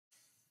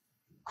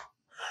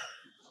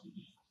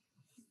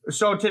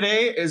So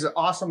today is an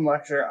awesome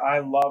lecture. I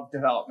love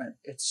development.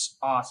 It's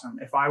awesome.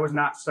 If I was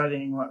not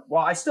studying,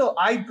 well,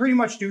 I pretty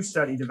much do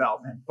study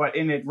development, but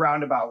in a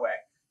roundabout way.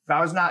 If I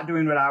was not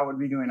doing what I would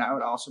be doing, I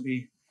would also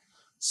be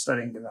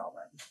studying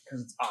development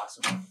because it's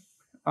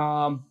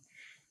awesome.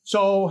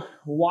 So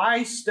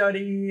why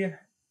study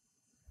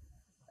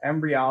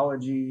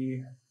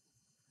embryology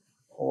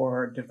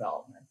or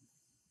development?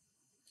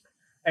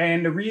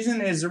 And the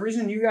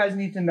reason you guys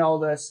need to know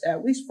this,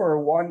 at least for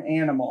one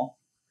animal,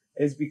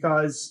 is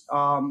because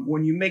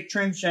when you make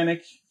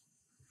transgenic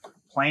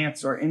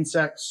plants or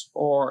insects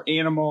or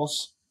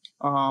animals,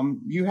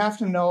 you have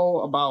to know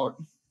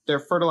about their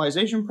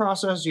fertilization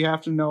process. You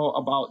have to know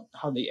about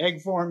how the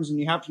egg forms, and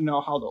you have to know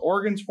how the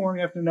organs form.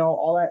 You have to know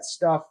all that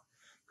stuff,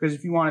 because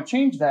if you want to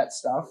change that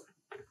stuff,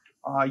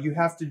 you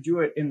have to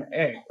do it in the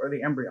egg or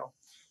the embryo.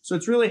 So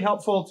it's really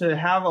helpful to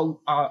have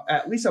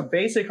at least a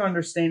basic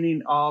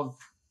understanding of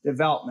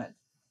development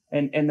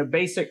and the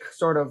basic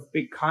sort of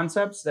big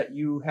concepts that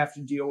you have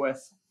to deal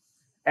with.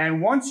 And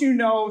once you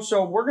know,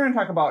 so we're going to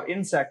talk about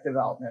insect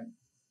development.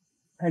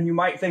 And you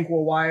might think,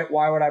 well,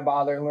 why would I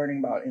bother learning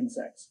about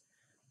insects?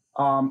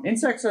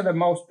 Insects are the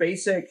most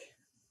basic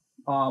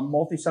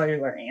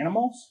multicellular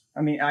animals.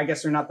 I mean, I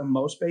guess they're not the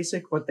most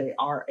basic, but they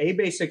are a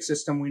basic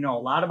system. We know a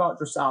lot about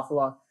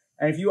Drosophila.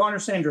 And if you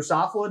understand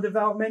Drosophila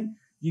development,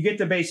 you get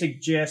the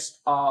basic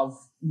gist of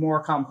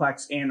more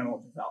complex animal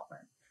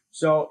development.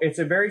 So it's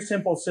a very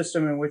simple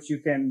system in which you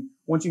can,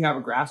 once you have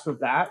a grasp of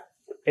that,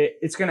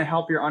 it's going to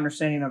help your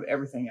understanding of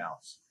everything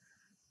else.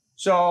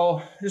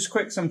 So just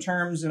quick, some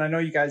terms, and I know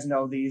you guys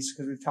know these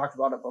because we've talked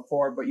about it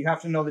before, but you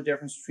have to know the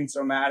difference between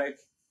somatic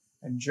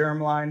and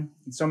germline.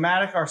 And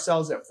somatic are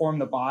cells that form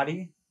the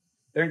body.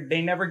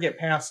 They never get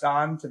passed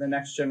on to the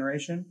next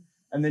generation.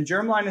 And then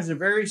germline is a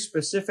very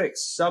specific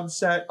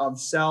subset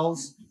of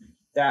cells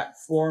that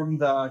form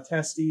the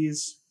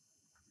testes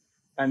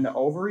and the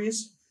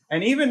ovaries.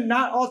 And even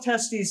not all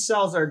testes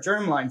cells are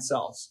germline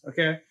cells,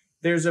 okay?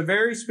 There's a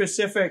very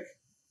specific,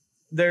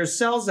 there's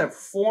cells that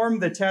form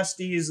the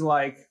testes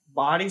like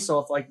body. So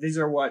if like these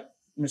are what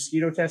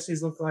mosquito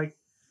testes look like,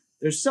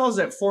 there's cells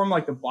that form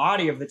like the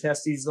body of the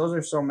testes. Those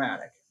are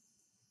somatic,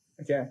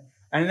 okay?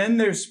 And then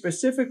there's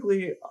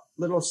specifically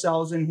little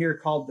cells in here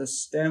called the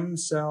stem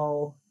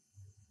cell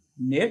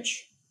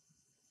niche.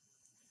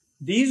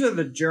 These are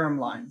the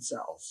germline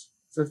cells.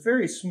 So it's a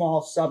very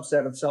small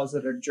subset of cells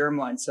that are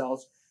germline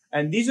cells.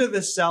 And these are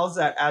the cells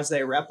that as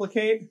they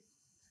replicate,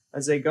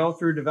 as they go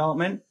through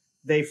development,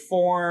 they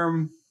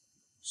form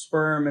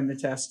sperm in the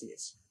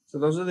testes. So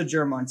those are the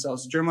germline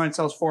cells. The germline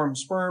cells form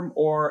sperm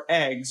or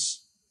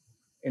eggs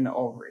in the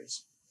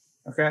ovaries.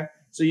 Okay?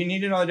 So you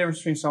need to know the difference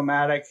between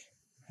somatic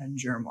and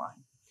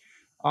germline.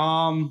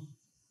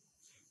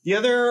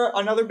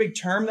 Another big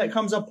term that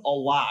comes up a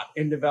lot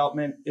in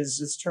development is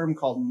this term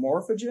called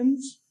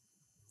morphogens.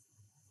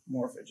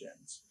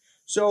 Morphogens.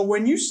 So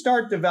when you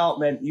start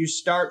development, you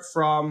start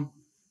from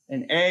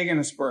an egg and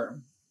a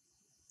sperm.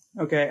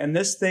 Okay, and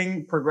this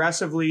thing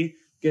progressively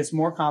gets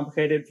more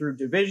complicated through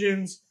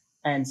divisions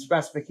and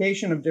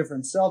specification of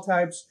different cell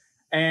types.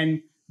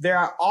 And there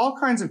are all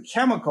kinds of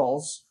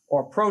chemicals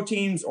or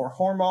proteins or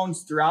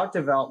hormones throughout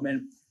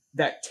development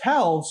that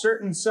tell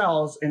certain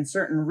cells in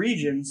certain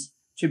regions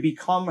to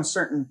become a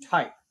certain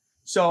type.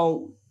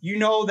 So you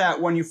know that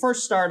when you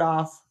first start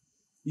off,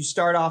 you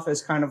start off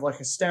as kind of like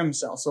a stem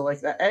cell. So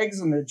like the eggs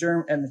and the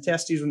germ and the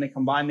testes, when they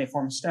combine, they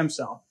form a stem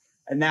cell.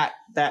 And that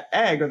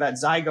egg or that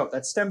zygote,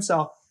 that stem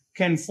cell,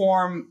 can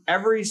form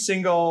every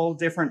single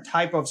different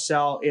type of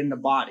cell in the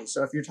body.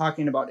 So if you're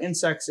talking about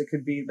insects,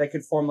 they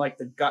could form like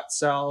the gut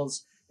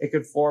cells. It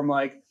could form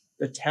like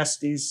the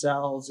testes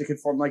cells. It could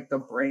form like the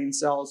brain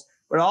cells.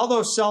 But all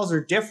those cells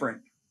are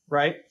different,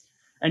 right?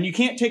 And you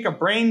can't take a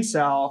brain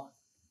cell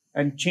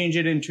and change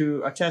it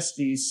into a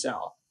testes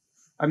cell.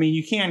 I mean,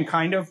 you can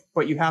kind of,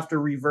 but you have to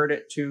revert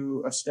it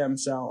to a stem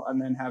cell and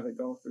then have it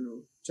go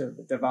through to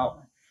the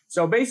development.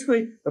 So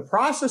basically, the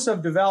process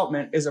of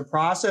development is a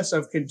process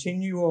of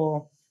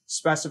continual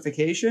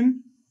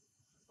specification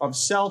of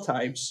cell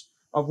types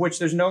of which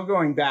there's no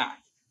going back.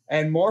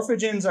 And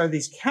morphogens are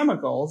these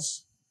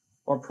chemicals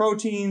or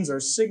proteins or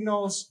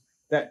signals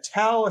that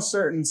tell a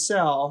certain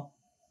cell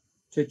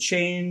to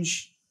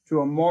change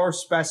to a more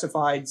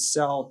specified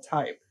cell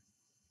type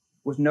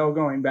with no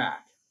going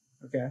back,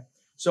 okay?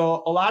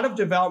 So a lot of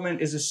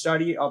development is a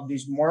study of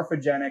these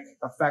morphogenic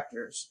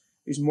effectors,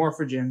 these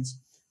morphogens,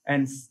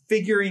 and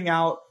figuring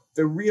out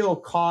the real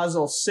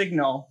causal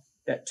signal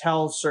that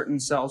tells certain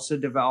cells to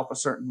develop a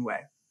certain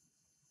way.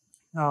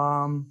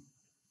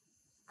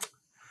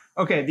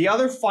 Okay, the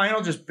other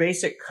final just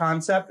basic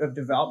concept of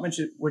development,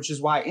 which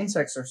is why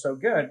insects are so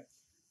good,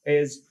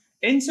 is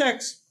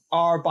insects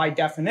are by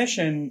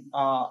definition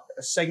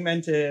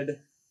segmented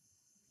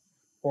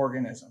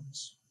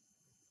organisms,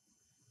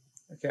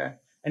 okay?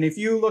 And if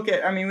you look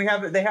at, I mean,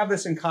 they have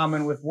this in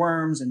common with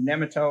worms and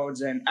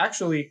nematodes, and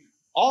actually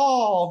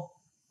all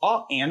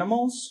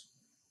animals,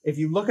 if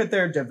you look at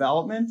their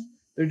development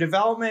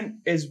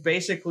is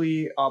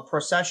basically a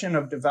procession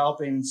of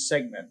developing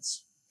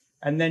segments.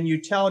 And then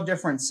you tell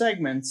different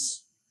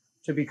segments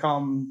to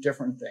become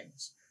different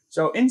things.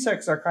 So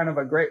insects are kind of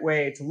a great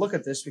way to look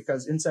at this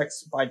because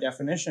insects, by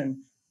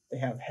definition, they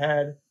have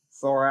head,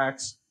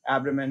 thorax,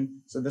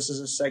 abdomen. So this is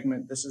a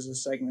segment, this is a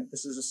segment,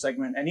 this is a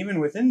segment. And even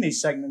within these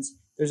segments,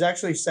 there's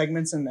actually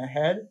segments in the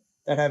head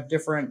that have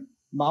different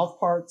mouth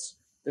parts.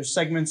 There's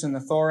segments in the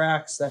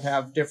thorax that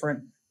have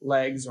different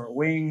legs or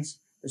wings.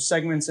 There's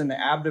segments in the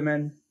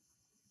abdomen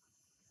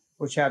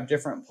which have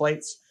different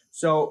plates.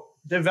 So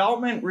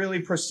development really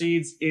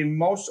proceeds in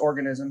most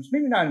organisms,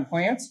 maybe not in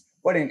plants,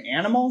 but in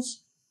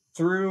animals,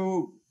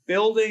 through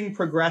building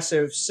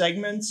progressive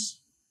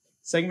segments,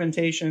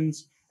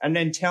 segmentations, and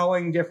then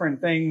telling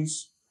different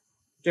things,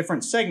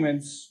 different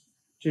segments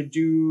to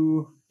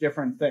do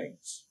different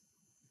things.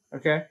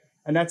 Okay?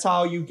 And that's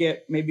how you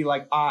get maybe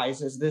like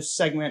eyes, as this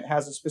segment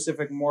has a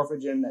specific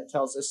morphogen that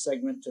tells this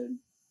segment to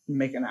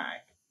make an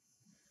eye.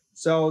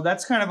 So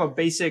that's kind of a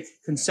basic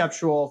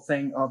conceptual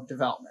thing of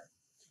development.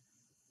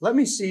 Let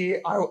me see.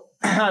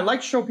 I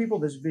like to show people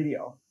this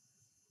video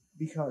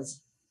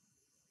because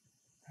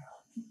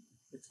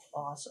it's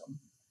awesome.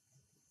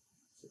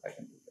 Let's see if I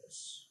can do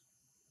this.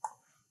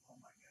 Oh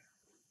my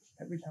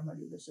God. Every time I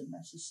do this, it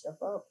messes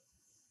stuff up.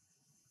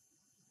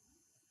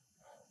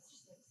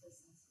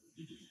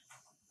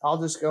 I'll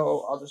just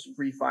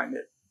re-find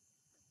it.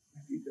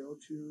 If you go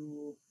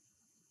to,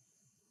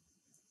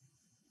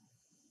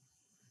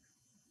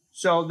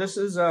 so this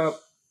is a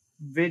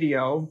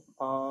video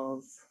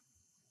of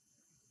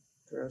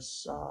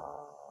Drosophila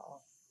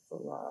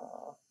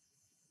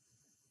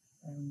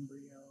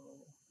embryo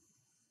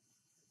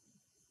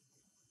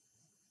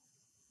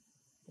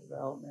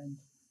development.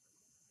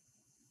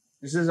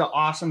 This is an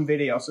awesome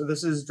video. So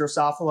this is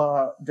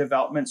Drosophila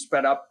development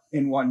sped up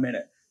in 1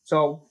 minute.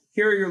 So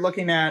here you're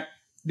looking at,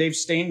 they've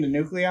stained the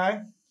nuclei.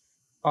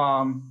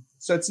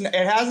 So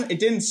it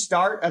didn't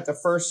start at the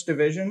first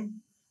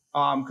division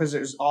because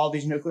there's all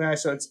these nuclei.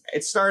 So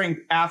it's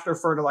starting after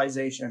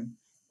fertilization.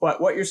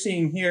 But what you're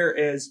seeing here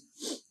is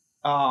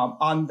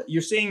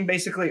you're seeing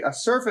basically a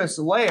surface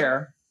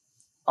layer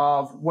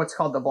of what's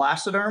called the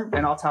blastoderm,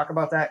 and I'll talk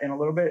about that in a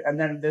little bit. And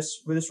then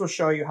this will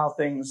show you how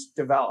things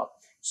develop.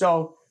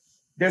 So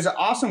there's an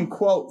awesome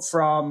quote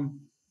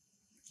from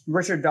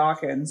Richard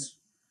Dawkins,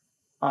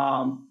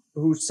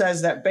 who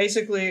says that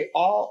basically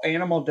all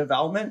animal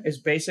development is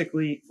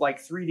basically like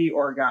 3D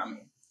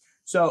origami.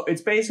 So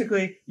it's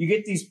basically, you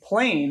get these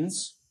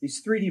planes,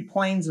 these 3D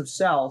planes of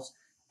cells,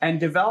 and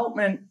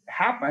development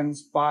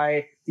happens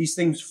by these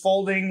things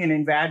folding and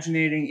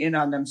invaginating in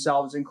on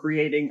themselves and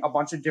creating a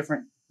bunch of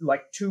different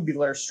like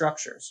tubular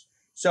structures.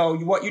 So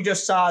what you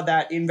just saw,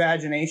 that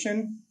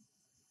invagination,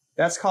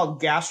 that's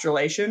called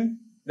gastrulation,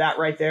 that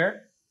right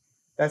there.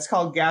 That's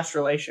called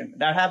gastrulation.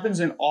 That happens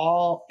in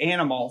all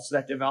animals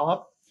that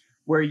develop,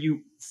 where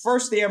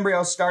the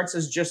embryo starts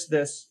as just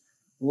this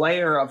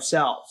layer of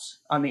cells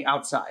on the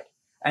outside.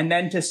 And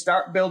then to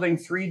start building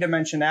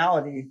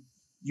three-dimensionality,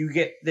 you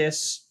get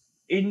this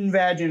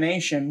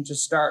invagination to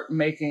start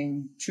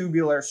making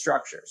tubular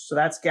structures. So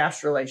that's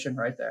gastrulation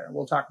right there.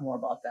 We'll talk more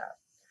about that.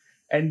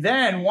 And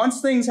then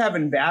once things have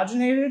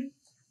invaginated,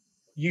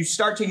 you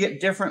start to get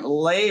different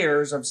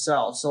layers of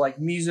cells. So like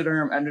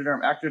mesoderm,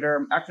 endoderm,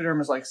 ectoderm. Ectoderm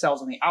is like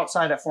cells on the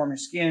outside that form your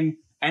skin.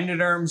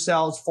 Endoderm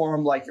cells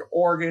form like your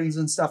organs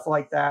and stuff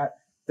like that.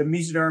 The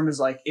mesoderm is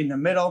like in the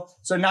middle.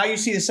 So now you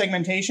see the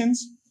segmentations.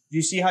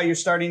 You see how you're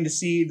starting to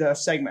see the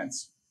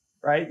segments,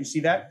 right? You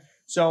see that?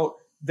 So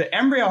the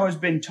embryo has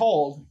been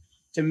told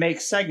to make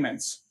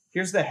segments.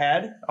 Here's the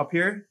head up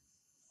here.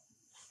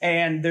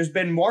 And there's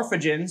been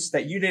morphogens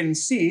that you didn't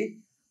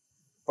see,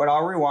 but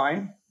I'll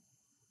rewind.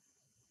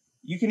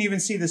 You can even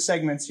see the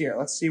segments here.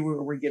 Let's see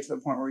where we get to the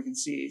point where we can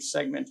see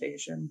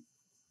segmentation.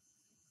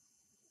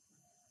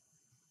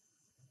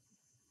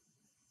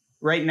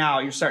 Right now,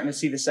 you're starting to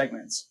see the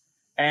segments.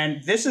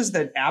 And this is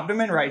the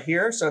abdomen right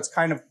here. So it's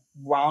kind of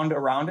wound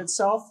around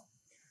itself.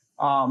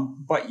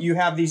 But you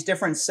have these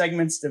different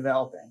segments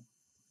developing.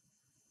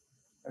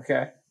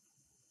 Okay.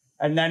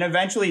 And then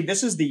eventually,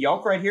 this is the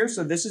yolk right here.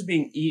 So this is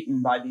being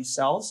eaten by these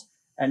cells.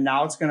 And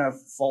now it's going to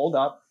fold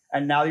up.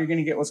 And now you're going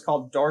to get what's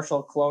called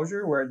dorsal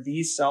closure, where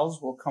these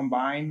cells will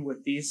combine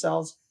with these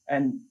cells.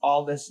 And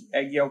all this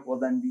egg yolk will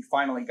then be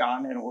finally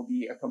gone, and it will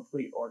be a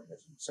complete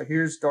organism. So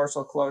here's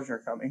dorsal closure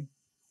coming.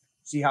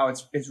 See how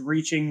it's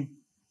reaching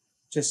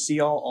to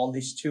seal all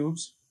these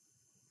tubes?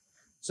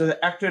 So the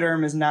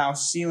ectoderm is now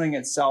sealing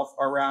itself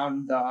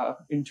around the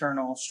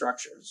internal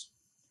structures.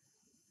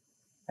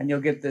 And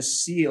you'll get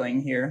this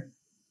sealing here.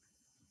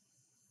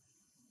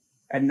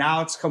 And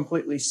now it's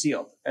completely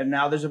sealed. And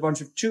now there's a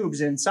bunch of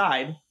tubes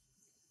inside.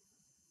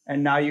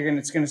 And now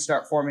it's going to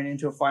start forming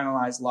into a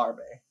finalized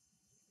larvae.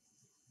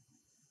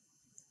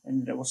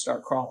 And it will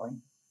start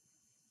crawling.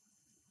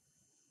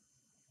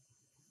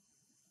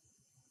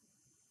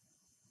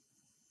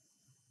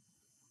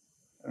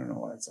 I don't know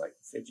why it's like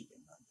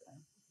fidgeting like that.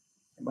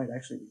 It might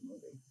actually be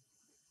moving.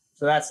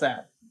 So that's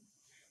that.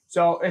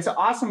 So it's an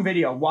awesome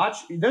video.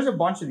 There's a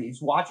bunch of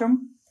these. Watch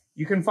them.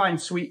 You can find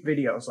sweet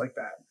videos like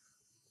that.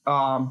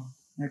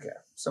 Okay,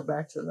 so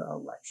back to the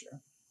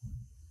lecture.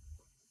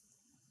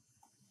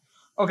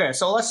 Okay,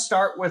 so let's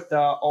start with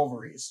the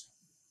ovaries,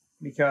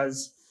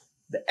 because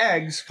the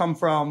eggs come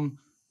from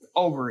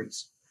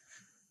ovaries.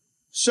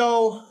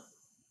 So,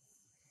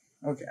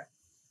 okay.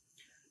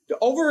 The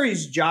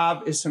ovary's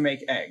job is to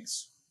make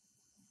eggs.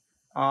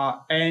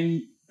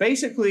 And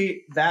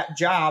basically, that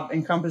job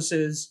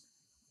encompasses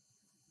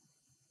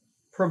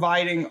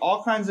providing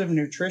all kinds of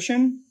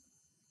nutrition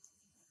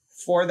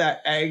for that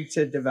egg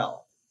to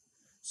develop.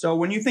 So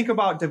when you think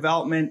about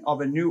development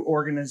of a new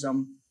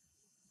organism,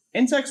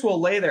 insects will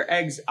lay their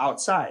eggs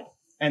outside,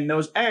 and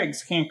those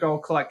eggs can't go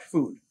collect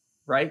food,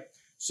 right?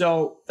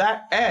 So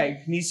that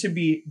egg needs to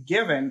be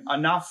given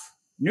enough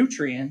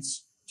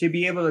nutrients to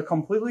be able to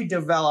completely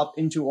develop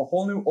into a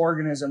whole new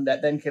organism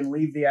that then can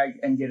leave the egg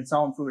and get its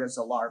own food as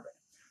a larva.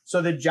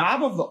 So the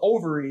job of the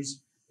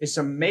ovaries is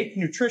to make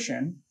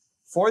nutrition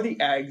for the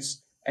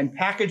eggs and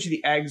package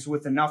the eggs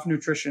with enough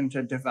nutrition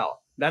to develop.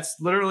 That's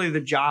literally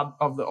the job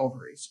of the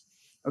ovaries.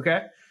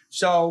 Okay?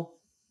 So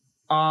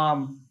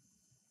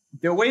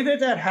the way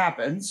that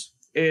happens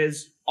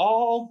is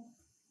all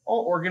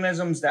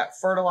organisms that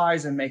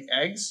fertilize and make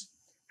eggs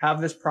have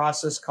this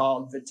process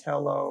called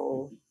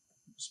Vitellogenesis.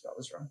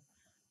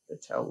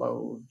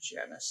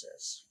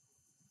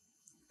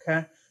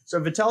 Okay? So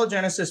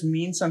Vitellogenesis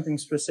means something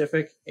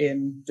specific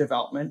in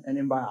development and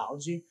in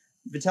biology.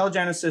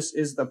 Vitellogenesis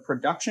is the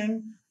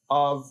production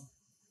of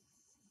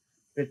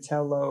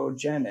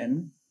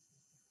vitellogenin,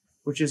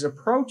 which is a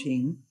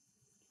protein,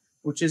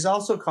 which is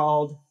also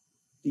called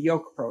the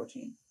yolk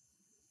protein.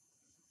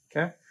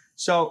 Okay?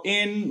 So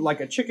in like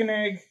a chicken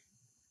egg,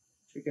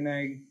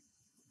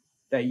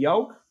 the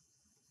yolk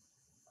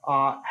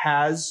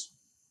has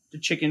the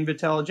chicken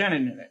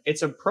vitellogenin in it.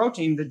 It's a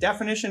protein. The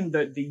definition,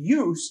 the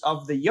use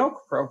of the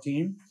yolk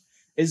protein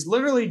is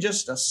literally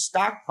just a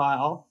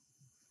stockpile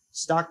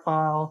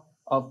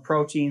of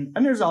protein.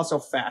 And there's also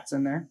fats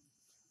in there,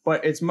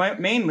 but it's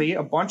mainly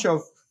a bunch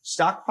of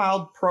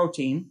stockpiled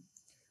protein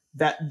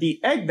that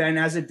the egg then,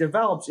 as it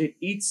develops, it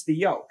eats the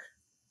yolk.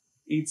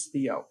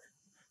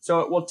 So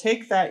it will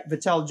take that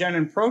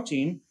vitellogenin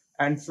protein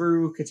and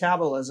through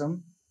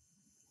catabolism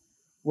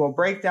will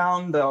break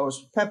down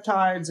those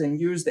peptides and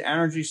use the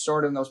energy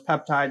stored in those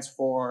peptides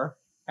for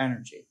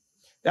energy.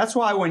 That's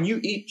why when you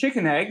eat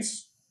chicken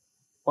eggs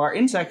or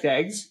insect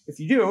eggs, if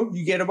you do,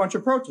 you get a bunch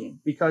of protein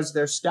because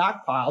they're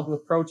stockpiled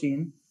with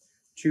protein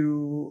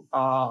to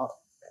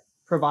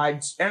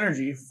provide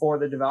energy for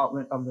the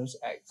development of those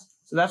eggs.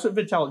 So that's what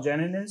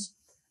vitellogenin is.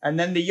 And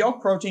then the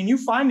yolk protein, you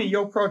find the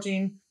yolk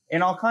protein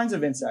in all kinds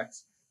of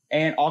insects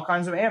and all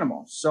kinds of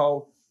animals.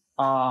 So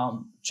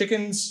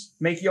chickens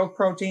make yolk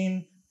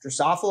protein,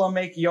 Drosophila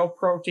make yolk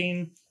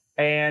protein,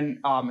 and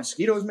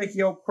mosquitoes make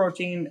yolk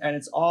protein, and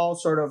there's all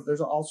sort of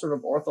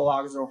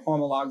orthologs or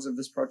homologs of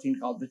this protein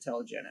called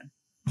vitellogenin.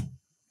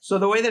 So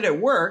the way that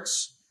it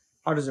works,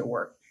 how does it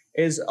work?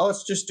 Is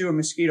let's just do a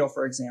mosquito,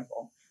 for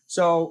example.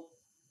 So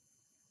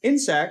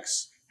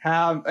insects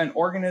have an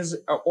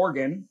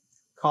organ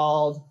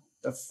called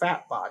the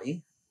fat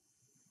body,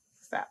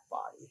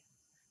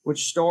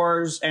 which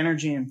stores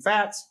energy in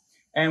fats.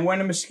 And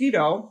when a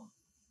mosquito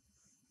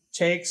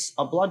takes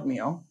a blood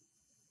meal,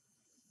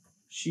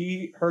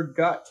 her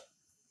gut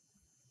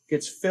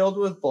gets filled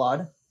with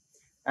blood,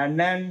 and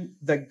then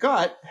the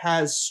gut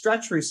has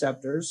stretch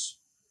receptors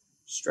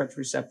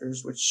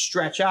which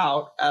stretch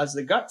out as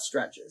the gut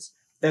stretches.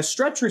 The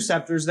stretch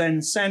receptors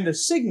then send a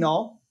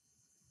signal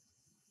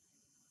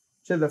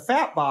to the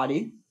fat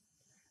body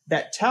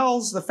that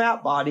tells the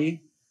fat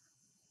body,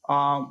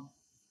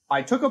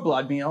 I took a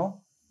blood meal,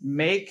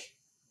 make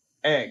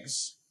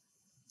eggs.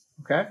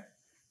 Okay?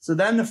 So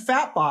then the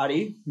fat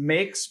body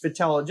makes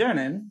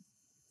vitellogenin,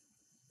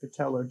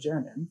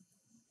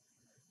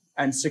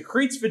 and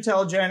secretes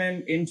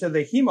vitellogenin into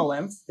the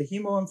hemolymph. The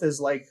hemolymph is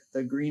like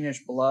the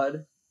greenish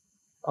blood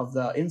of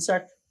the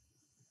insect.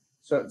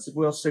 So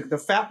the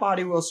fat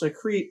body will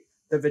secrete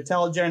the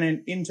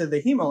vitellogenin into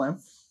the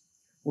hemolymph,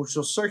 which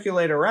will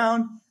circulate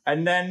around.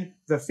 And then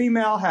the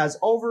female has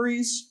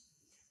ovaries,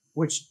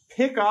 which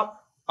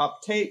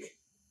uptake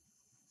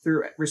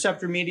through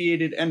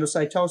receptor-mediated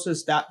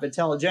endocytosis, that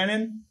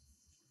vitellogenin,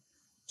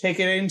 take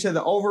it into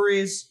the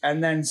ovaries,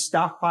 and then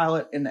stockpile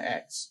it in the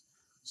eggs.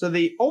 So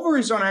the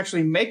ovaries don't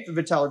actually make the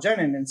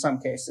vitellogenin in some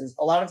cases.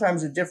 A lot of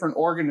times a different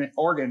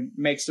organ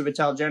makes the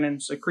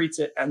vitellogenin, secretes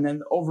it, and then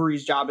the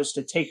ovary's job is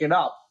to take it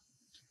up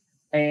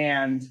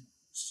and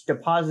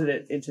deposit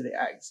it into the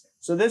eggs.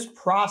 So this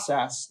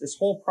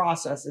whole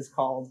process is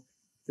called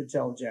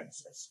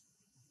vitellogenesis.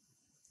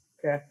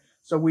 Okay?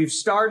 So we've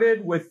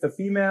started with the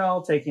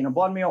female taking a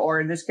blood meal, or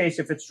in this case,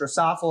 if it's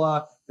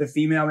Drosophila, the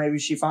female, maybe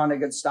she found a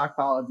good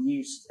stockpile of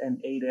yeast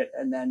and ate it,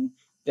 and then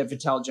the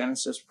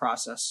vitellogenesis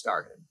process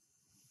started.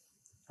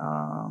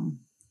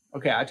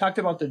 Okay, I talked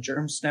about the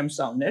germ stem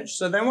cell niche.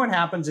 So then what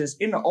happens is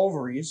in the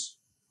ovaries,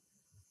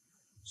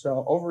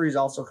 so ovaries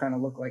also kind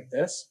of look like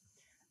this,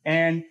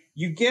 and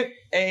you get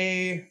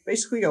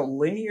basically a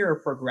linear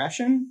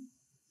progression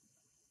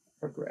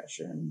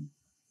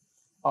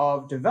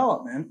of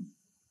development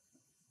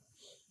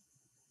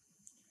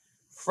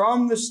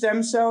from the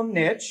stem cell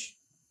niche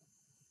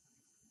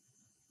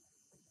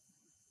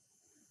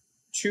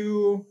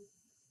to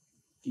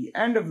the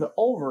end of the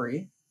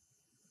ovary,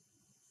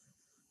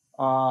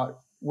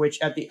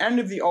 which at the end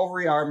of the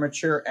ovary are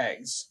mature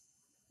eggs,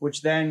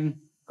 which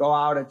then go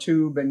out a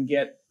tube and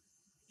get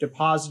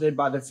deposited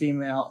by the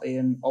female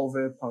in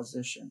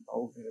oviposition.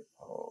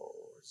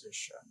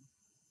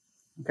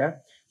 Okay,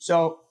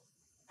 so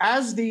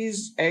as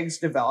these eggs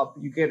develop,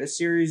 you get a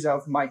series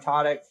of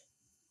mitotic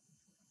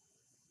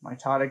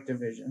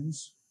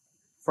divisions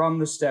from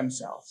the stem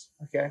cells.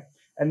 Okay,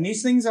 and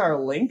these things are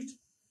linked.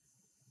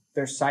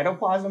 Their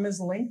cytoplasm is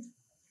linked,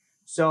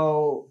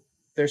 so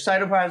their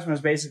cytoplasm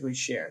is basically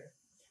shared.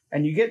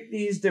 And you get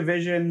these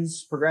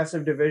divisions,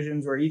 progressive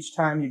divisions, where each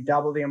time you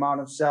double the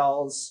amount of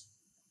cells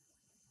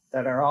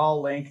that are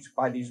all linked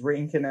by these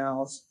ring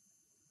canals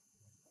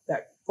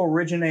that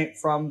originate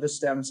from the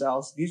stem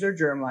cells. These are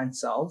germline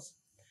cells.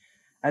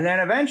 And then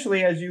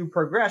eventually, as you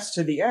progress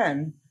to the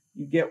end,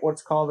 you get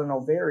what's called an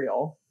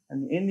ovariole.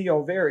 And in the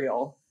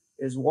ovariole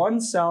is one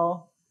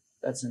cell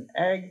that's an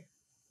egg,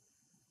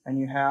 and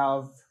you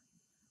have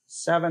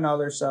 7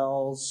 other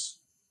cells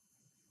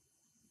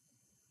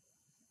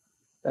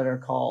that are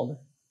called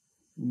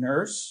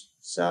nurse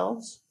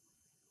cells.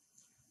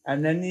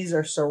 And then these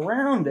are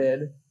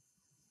surrounded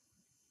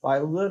by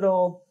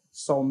little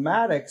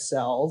somatic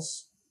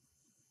cells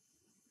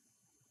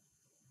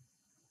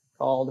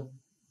called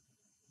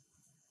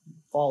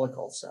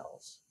follicle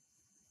cells.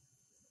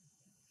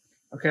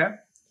 Okay?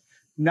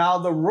 Now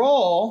the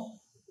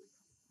role,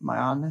 am I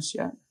on this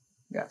yet?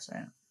 Yes, I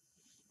am.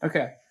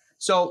 Okay,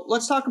 so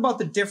let's talk about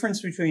the difference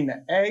between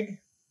the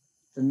egg,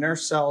 the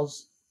nurse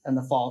cells, and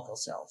the follicle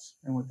cells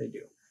and what they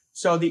do.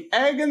 So the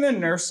egg and the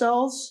nurse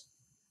cells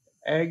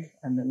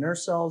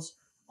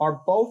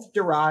are both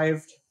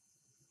derived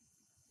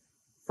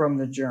from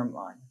the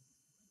germline.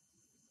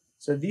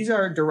 So these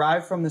are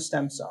derived from the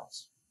stem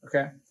cells,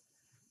 okay?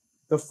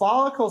 The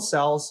follicle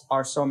cells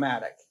are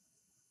somatic.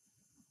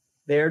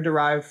 They're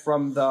derived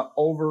from the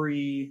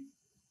ovary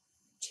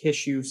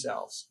tissue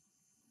cells.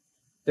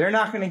 They're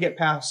not going to get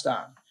passed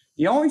on.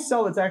 The only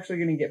cell that's actually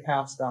going to get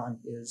passed on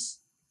is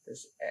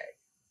this egg.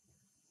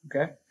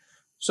 Okay,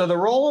 so the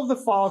role of the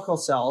follicle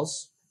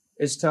cells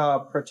is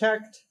to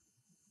protect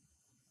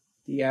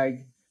the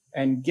egg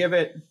and give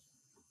it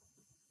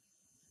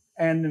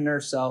and the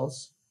nurse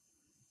cells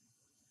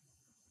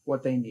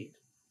what they need.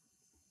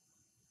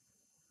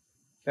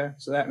 Okay,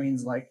 so that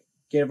means like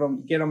get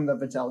them the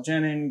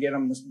vitellogenin, get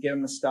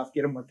them the stuff,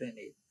 get them what they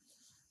need.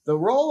 The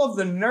role of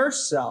the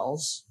nurse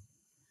cells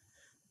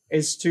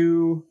is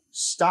to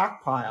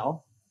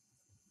stockpile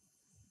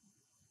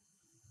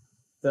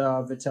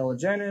the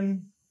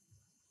vitellogenin,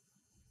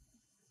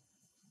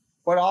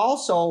 but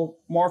also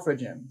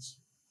morphogens.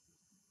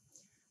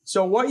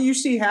 So what you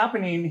see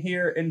happening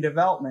here in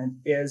development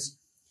is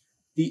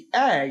the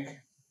egg,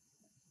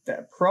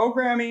 the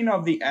programming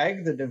of the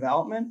egg, the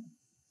development,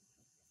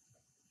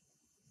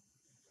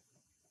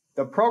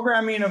 the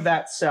programming of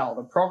that cell,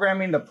 the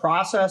programming, the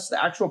process,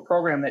 the actual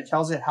program that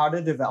tells it how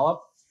to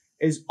develop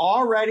is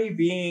already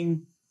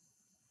being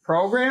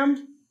programmed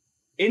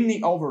in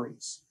the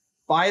ovaries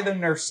by the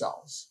nurse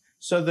cells.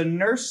 So the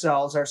nurse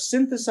cells are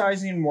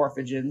synthesizing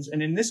morphogens,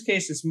 and in this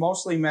case, it's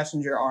mostly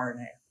messenger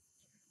RNA.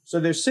 So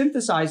they're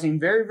synthesizing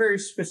very, very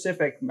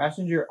specific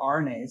messenger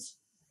RNAs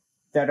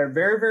that are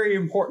very, very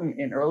important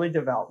in early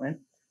development,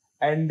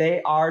 and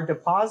they are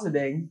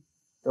depositing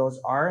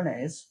those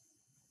RNAs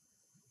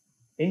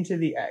into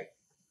the egg,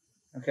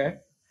 okay?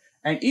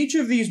 And each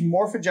of these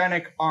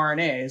morphogenic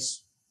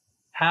RNAs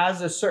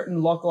has a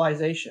certain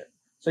localization.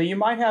 So you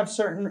might have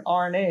certain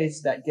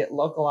RNAs that get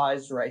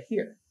localized right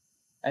here.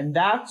 And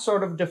that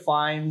sort of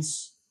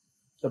defines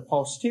the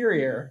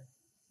posterior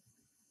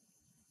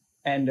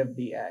end of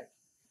the egg.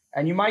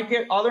 And you might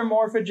get other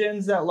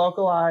morphogens that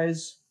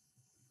localize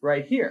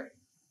right here.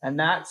 And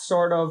that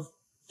sort of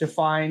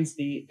defines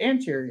the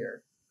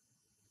anterior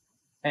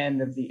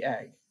end of the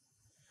egg.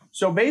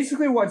 So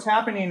basically what's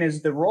happening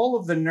is the role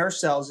of the nurse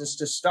cells is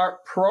to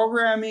start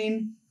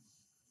programming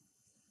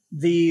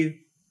the,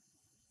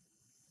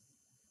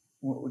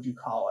 what would you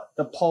call it?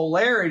 The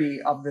polarity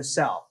of the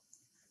cell.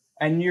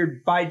 And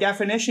by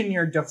definition,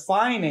 you're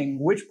defining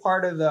which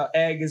part of the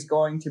egg is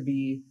going to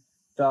be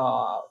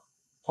the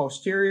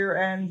posterior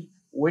end,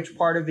 which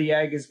part of the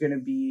egg is going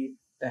to be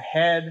the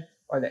head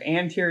or the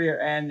anterior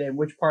end, and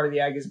which part of the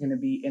egg is going to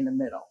be in the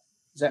middle.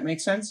 Does that make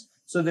sense?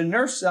 So the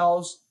nurse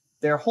cells,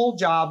 their whole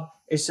job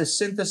is to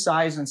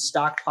synthesize and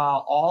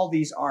stockpile all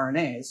these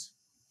RNAs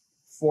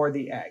for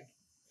the egg.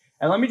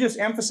 And let me just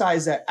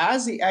emphasize that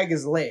as the egg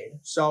is laid,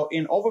 so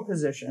in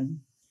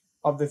oviposition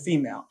of the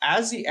female,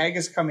 as the egg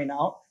is coming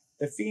out,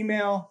 the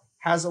female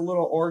has a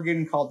little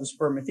organ called the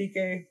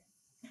spermatheca,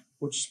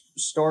 which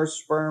stores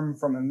sperm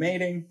from a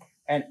mating.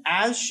 And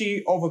as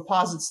she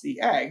oviposits the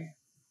egg,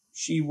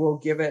 she will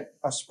give it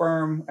a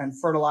sperm and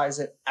fertilize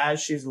it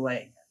as she's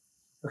laying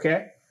it.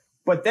 Okay?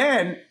 But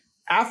then,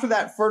 after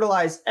that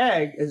fertilized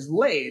egg is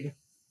laid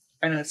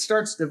and it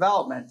starts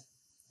development,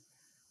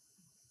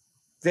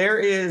 there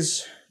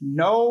is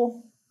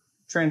no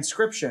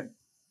transcription.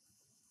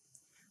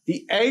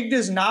 The egg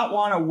does not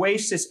want to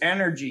waste its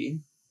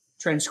energy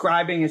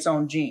transcribing its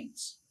own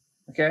genes,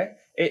 okay?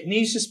 It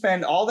needs to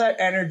spend all that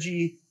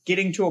energy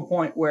getting to a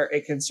point where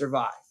it can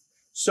survive.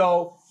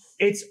 So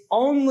it's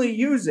only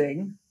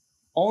using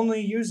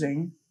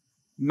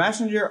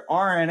messenger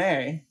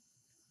RNA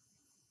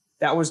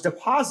that was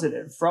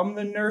deposited from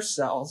the nurse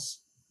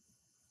cells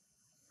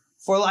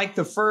for like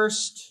the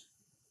first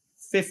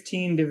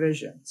 15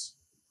 divisions.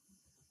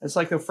 It's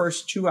like the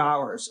first 2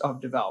 hours of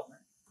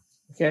development,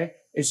 okay?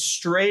 It's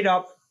straight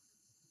up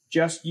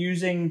just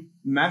using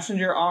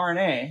messenger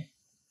RNA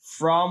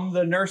from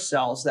the nurse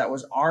cells that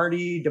was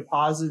already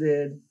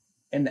deposited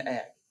in the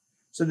egg.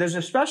 So there's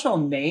a special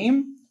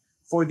name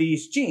for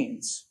these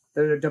genes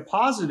that are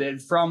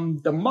deposited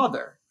from the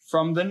mother,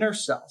 from the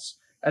nurse cells.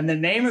 And the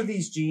name of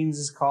these genes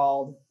is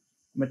called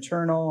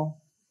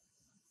maternal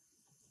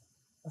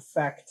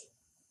effect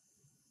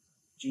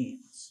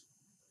genes.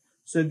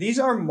 So these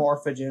are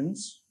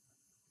morphogens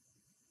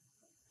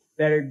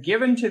that are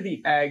given to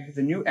the egg,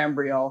 the new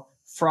embryo,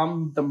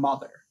 from the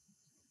mother,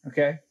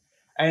 okay?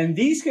 And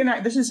these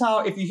can, this is how,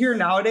 if you hear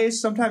nowadays,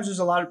 sometimes there's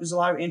a lot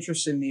of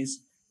interest in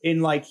these.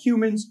 In like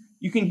humans,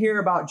 you can hear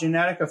about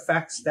genetic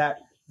effects that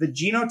the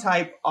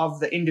genotype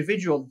of the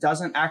individual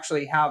doesn't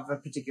actually have a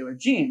particular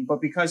gene, but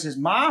because his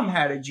mom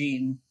had a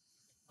gene,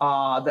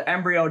 the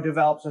embryo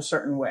develops a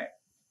certain way.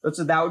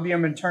 So that would be a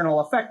maternal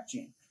effect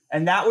gene.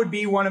 And that would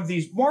be one of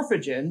these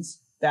morphogens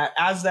that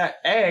as that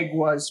egg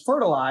was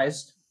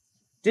fertilized,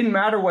 didn't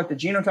matter what the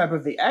genotype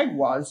of the egg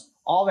was,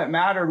 all that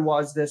mattered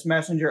was this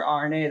messenger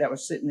RNA that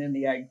was sitting in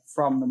the egg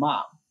from the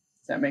mom.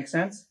 Does that make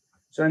sense?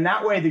 So in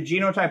that way, the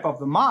genotype of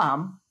the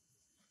mom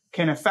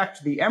can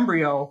affect the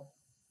embryo,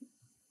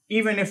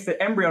 even if the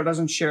embryo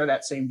doesn't share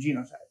that same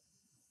genotype,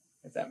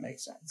 if that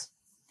makes sense.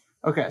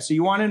 Okay, so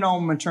you want to know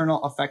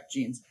maternal effect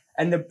genes.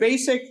 And the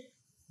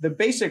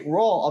basic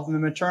role of the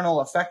maternal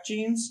effect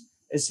genes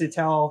is to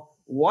tell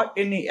what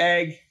in the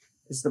egg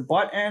is the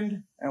butt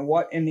end and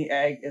what in the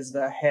egg is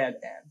the head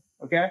end,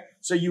 okay?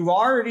 So you've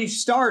already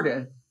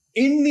started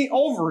in the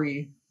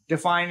ovary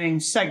defining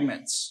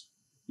segments.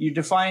 You're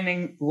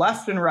defining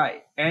left and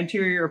right,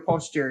 anterior,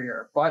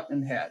 posterior, butt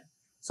and head.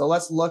 So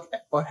let's look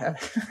at butt head.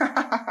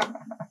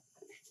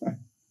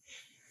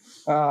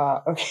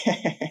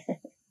 Okay.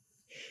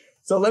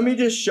 So let me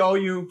just show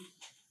you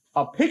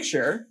a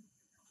picture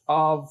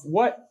of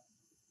what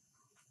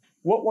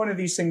one of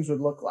these things would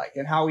look like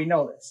and how we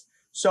know this.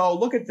 So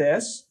look at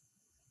this.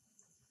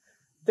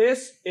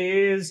 This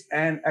is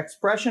an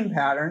expression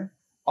pattern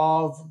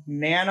of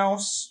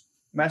nanos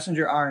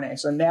messenger RNA.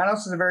 So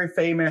nanos is a very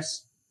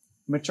famous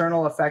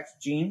maternal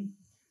effect gene.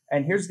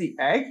 And here's the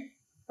egg,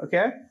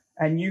 okay?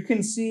 And you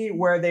can see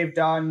where they've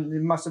done, they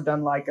must have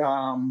done like,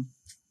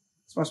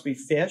 this must be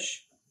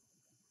fish,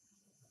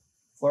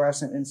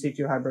 fluorescent in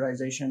situ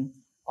hybridization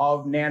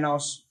of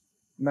nanos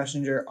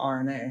messenger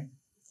RNA.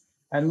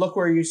 And look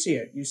where you see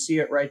it. You see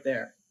it right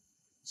there.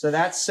 So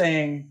that's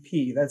saying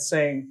P. That's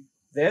saying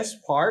this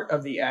part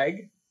of the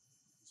egg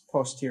is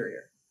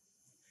posterior.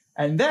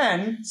 And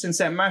then, since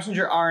that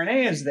messenger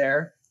RNA is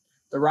there,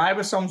 the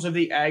ribosomes of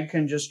the egg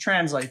can just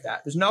translate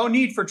that. There's no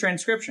need for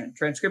transcription.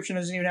 Transcription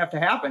doesn't even have to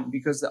happen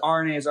because the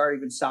RNA has already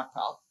been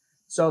stockpiled.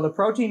 So the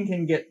protein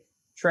can get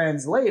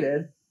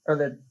translated, or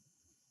the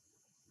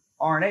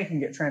RNA can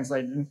get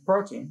translated into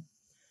protein,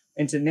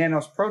 into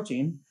nanos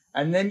protein,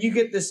 and then you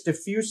get this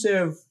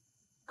diffusive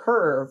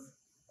curve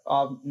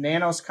of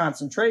nanos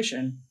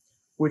concentration,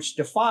 which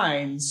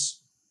defines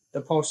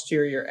the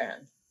posterior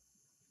end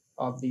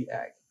of the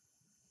egg.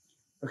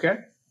 Okay?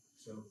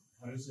 So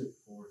how does it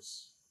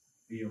force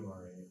the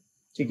mRNA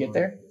to get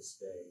there? To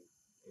stay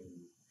in...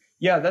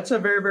 Yeah, that's a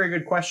very, very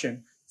good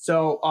question.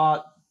 So,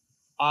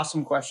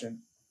 awesome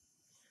question.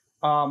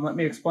 Let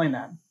me explain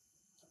that.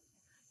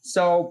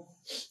 So,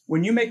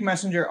 when you make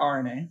messenger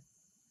RNA,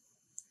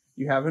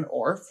 you have an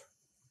ORF.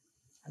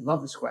 I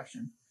love this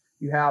question.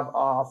 You have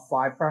a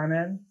 5'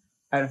 end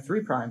and a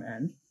 3'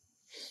 end,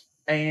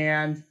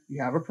 and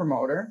you have a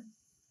promoter.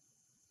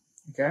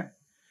 Okay?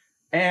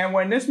 And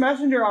when this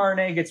messenger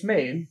RNA gets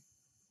made,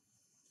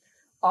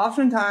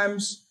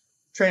 oftentimes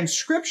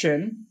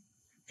transcription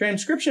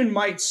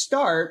might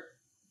start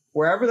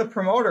wherever the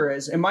promoter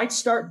is. It might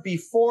start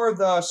before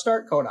the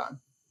start codon.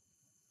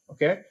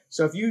 Okay?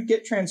 So if you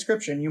get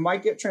transcription, you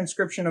might get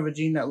transcription of a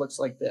gene that looks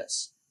like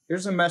this.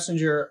 Here's a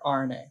messenger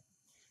RNA.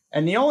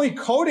 And the only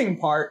coding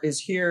part is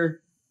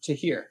here to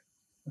here.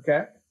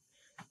 Okay?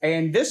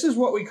 And this is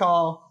what we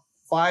call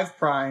 5'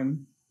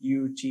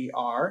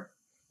 UTR.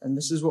 And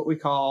this is what we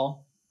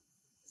call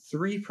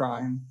 3'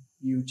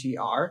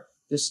 UTR.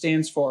 This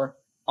stands for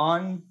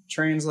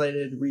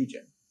untranslated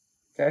region.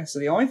 Okay, so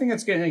the only thing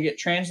that's going to get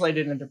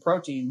translated into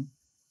protein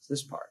is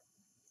this part,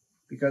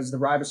 because the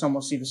ribosome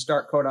will see the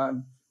start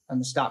codon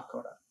and the stop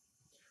codon.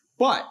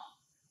 But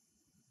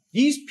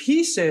these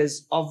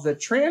pieces of the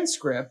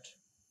transcript,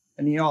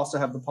 and you also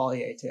have the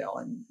poly A tail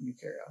and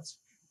eukaryotes,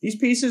 these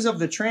pieces of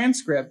the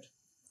transcript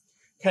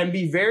can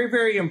be very,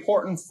 very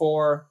important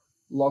for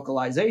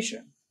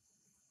localization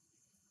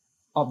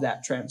of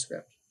that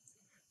transcript.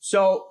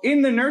 So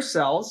in the nurse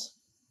cells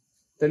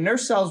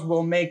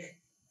will make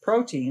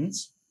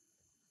proteins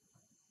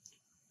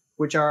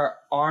which are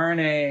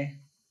RNA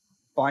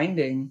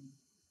binding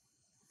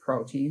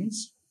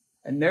proteins,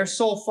 and their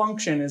sole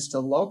function is to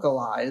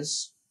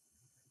localize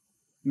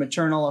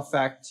maternal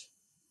effect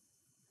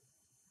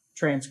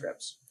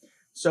transcripts.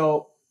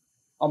 So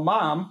a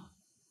mom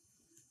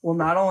will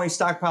not only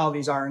stockpile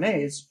these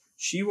RNAs,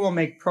 she will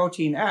make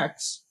protein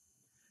X,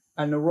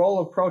 and the role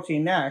of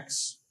protein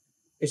X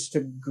is to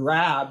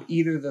grab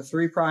either the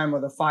 3' or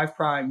the 5'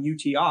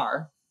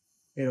 UTR.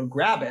 It'll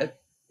grab it,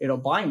 it'll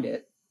bind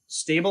it,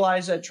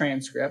 stabilize that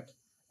transcript,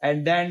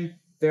 and then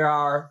there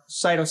are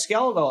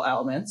cytoskeletal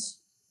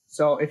elements.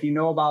 So if you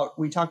know about,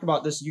 we talked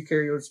about this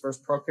eukaryotes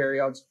versus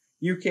prokaryotes.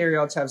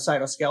 Eukaryotes have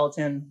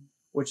cytoskeleton,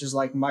 which is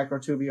like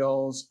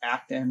microtubules,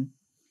 actin,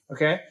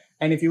 okay?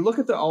 And if you look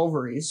at the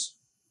ovaries,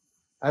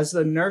 as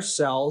the nurse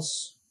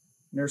cells,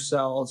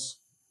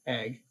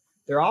 egg,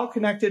 they're all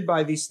connected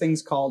by these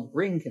things called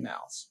ring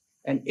canals.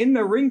 And in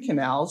the ring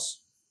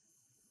canals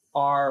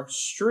are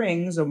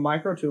strings of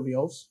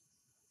microtubules.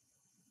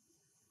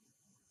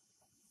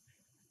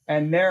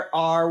 And there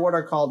are what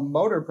are called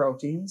motor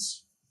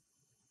proteins.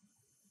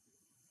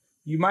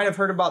 You might have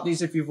heard about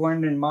these if you've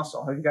learned in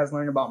muscle. Have you guys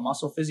learned about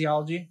muscle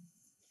physiology?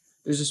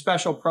 There's a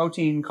special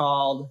protein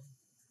called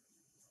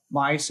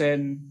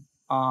myosin,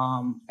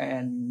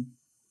 and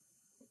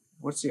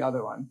what's the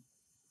other one?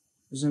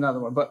 There's another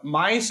one. But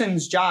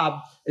myosin's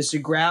job is to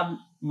grab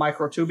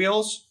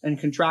microtubules and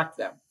contract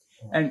them.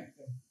 And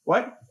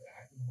what?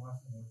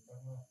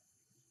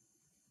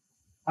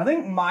 I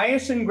think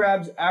myosin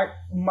grabs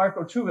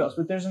microtubules,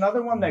 but there's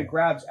another one that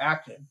grabs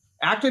actin.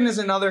 Actin is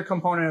another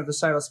component of the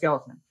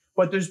cytoskeleton.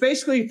 But there's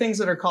basically things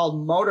that are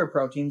called motor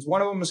proteins. One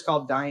of them is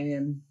called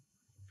dynein.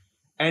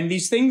 And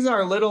these things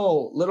are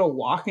little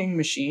walking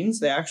machines.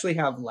 They actually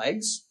have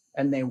legs,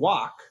 and they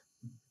walk.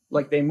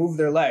 Like they move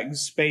their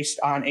legs based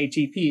on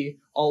ATP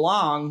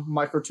along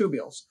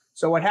microtubules.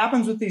 So what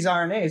happens with these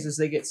RNAs is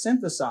they get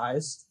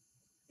synthesized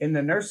in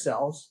the nurse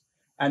cells,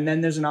 and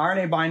then there's an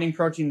RNA binding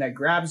protein that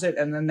grabs it,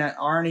 and then that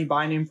RNA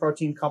binding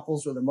protein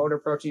couples with a motor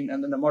protein,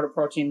 and then the motor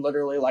protein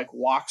literally like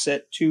walks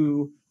it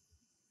to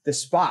the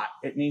spot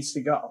it needs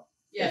to go.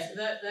 Yeah, so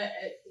the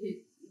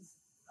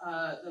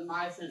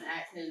myosin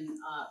actin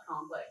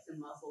complex in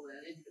muscle,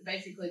 then it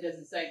basically does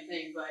the same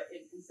thing, but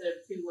instead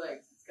of 2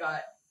 legs, it's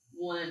got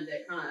one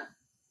that kind of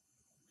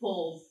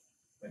pulls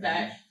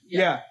back.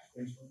 Yeah.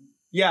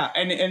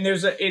 And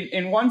there's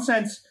in one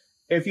sense,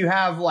 if you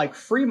have like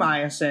free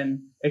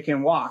myosin, it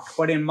can walk,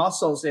 but in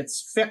muscles,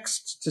 it's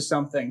fixed to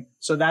something.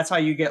 So that's how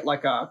you get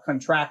like a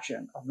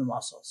contraction of the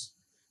muscles.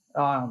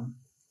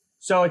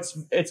 So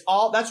it's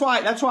all, that's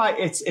why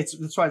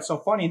it's so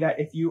funny that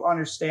if you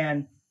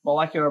understand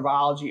molecular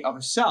biology of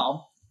a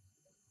cell,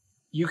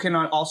 you can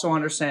also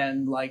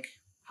understand like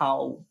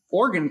how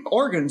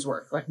organs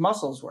work, like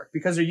muscles work,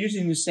 because they're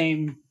using the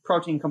same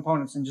protein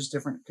components in just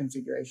different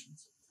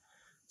configurations.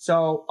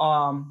 So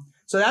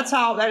that's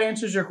how that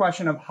answers your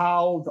question of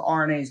how the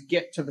RNAs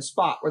get to the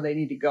spot where they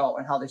need to go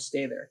and how they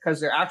stay there,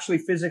 because they're actually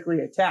physically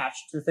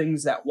attached to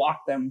things that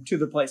walk them to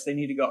the place they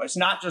need to go. It's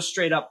not just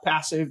straight up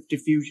passive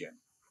diffusion.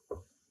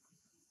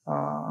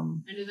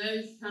 And do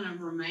those kind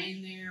of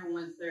remain there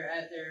once they're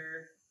at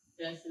their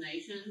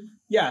destination?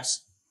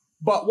 Yes.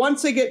 But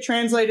once they get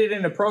translated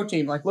into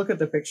protein, like look at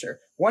the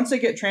picture. Once they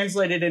get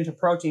translated into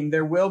protein,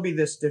 there will be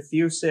this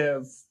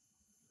diffusive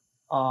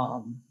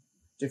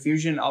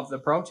diffusion of the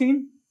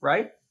protein,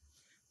 right?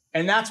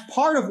 And that's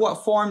part of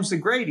what forms the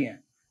gradient,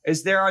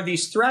 is there are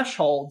these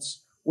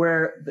thresholds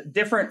where the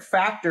different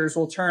factors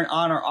will turn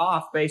on or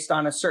off based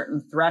on a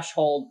certain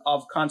threshold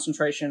of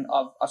concentration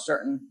of a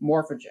certain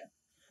morphogen.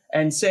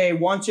 And say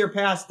once you're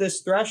past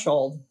this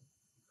threshold,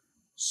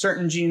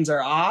 certain genes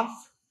are off.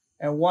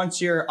 And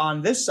once you're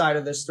on this side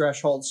of this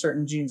threshold,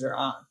 certain genes are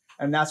on.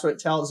 And that's what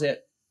tells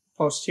it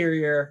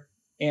posterior,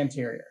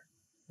 anterior,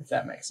 if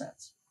that makes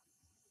sense.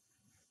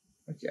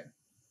 Okay.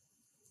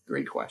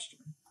 Great question.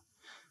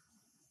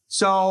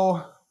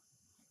 So,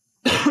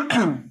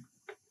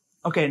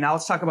 okay, now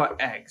let's talk about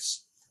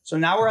eggs. So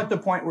now we're at the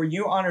point where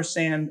you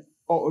understand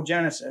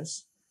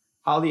oogenesis,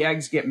 how the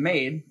eggs get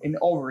made in the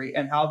ovary,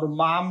 and how the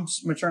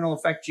mom's maternal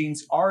effect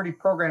genes already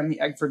program the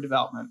egg for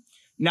development.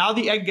 Now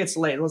the egg gets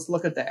laid. Let's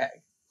look at the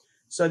egg.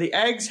 So the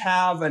eggs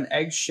have an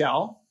egg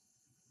shell.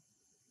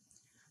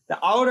 The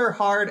outer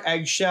hard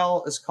egg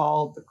shell is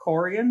called the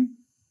chorion.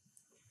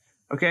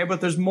 Okay,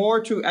 but there's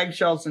more to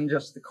eggshells than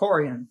just the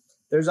chorion.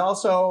 There's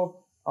also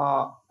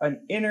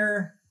an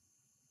inner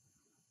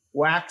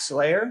wax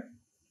layer.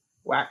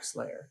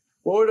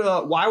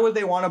 Why would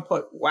they want to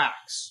put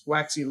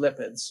waxy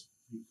lipids?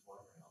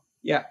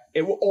 Yeah,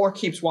 or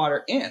keeps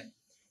water in.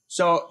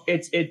 So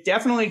it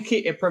definitely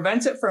it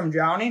prevents it from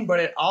drowning, but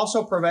it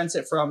also prevents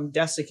it from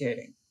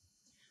desiccating.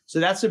 So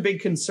that's a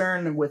big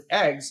concern with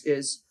eggs,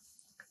 is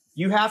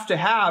you have to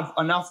have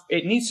enough.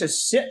 It needs to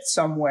sit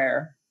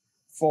somewhere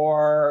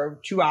for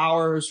 2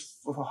 hours,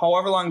 for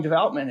however long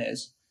development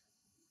is,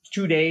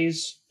 2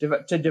 days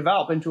to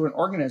develop into an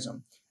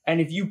organism. And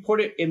if you put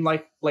it in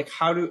like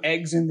how do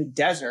eggs in the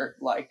desert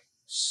like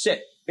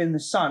sit in the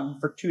sun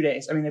for 2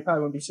 days? I mean, they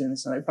probably wouldn't be sitting in the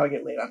sun. They'd probably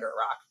get laid under a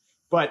rock.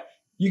 But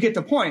you get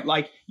the point.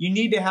 Like, you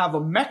need to have a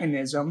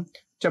mechanism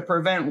to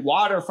prevent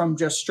water from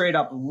just straight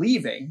up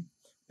leaving,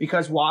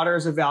 because water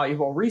is a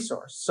valuable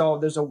resource. So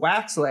there's a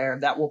wax layer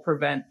that will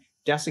prevent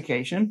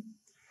desiccation.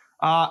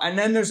 And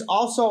then there's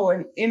also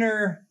an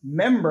inner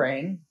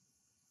membrane,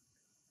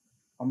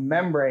 a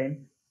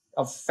membrane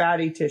of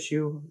fatty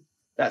tissue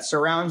that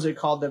surrounds it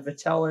called the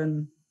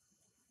Vitellogenesis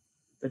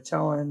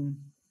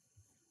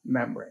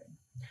membrane.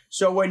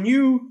 So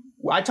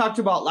I talked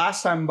about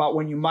last time about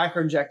when you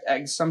microinject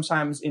eggs,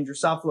 sometimes in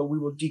Drosophila, we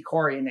will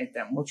dechlorate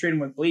them. We'll treat them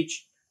with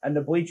bleach, and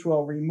the bleach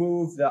will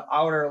remove the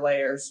outer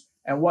layers.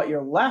 And what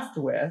you're left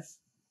with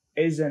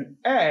is an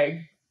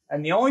egg,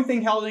 and the only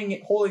thing holding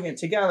it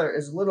together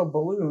is a little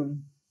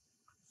balloon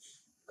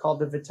called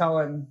the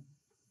Vitellogenesis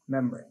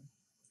membrane.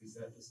 Is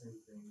that the same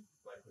thing,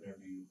 like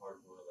whenever you hard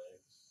boil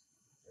eggs,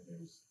 and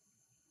there's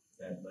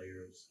that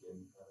layer of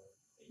skin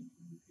that you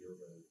can peel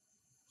the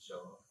shell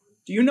off with?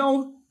 Do you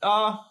know,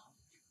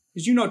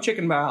 because you know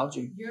chicken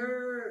biology.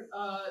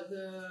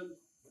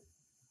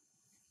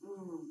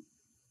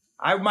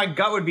 My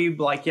gut would be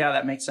like, yeah,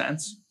 that makes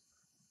sense.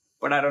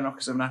 But I don't know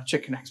because I'm not a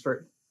chicken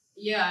expert.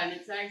 Yeah, and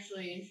it's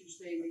actually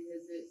interesting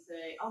because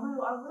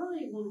although I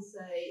really want to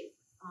say,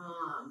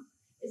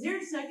 is there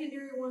a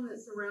secondary one that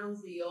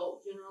surrounds the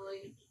yolk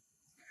generally?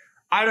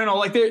 I don't know.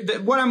 Like,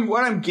 what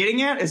I'm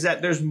getting at is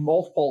that there's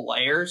multiple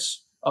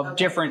layers of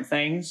different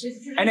things,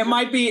 and it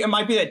might be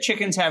that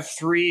chickens have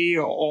 3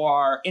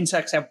 or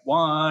insects have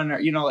 1,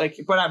 or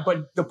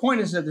But the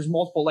point is that there's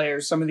multiple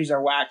layers. Some of these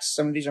are wax,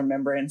 some of these are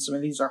membranes, some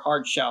of these are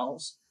hard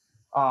shells.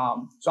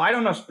 So I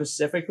don't know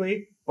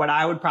specifically, but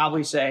I would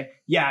probably say,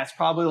 yeah, it's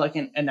probably like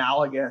an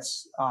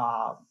analogous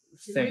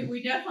thing.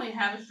 We definitely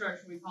have a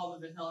structure we call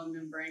the Vitellogenesis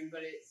membrane,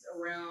 but it's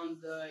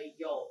around the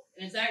yolk,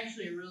 and it's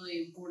actually a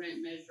really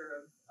important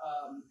measure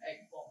of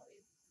egg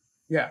quality.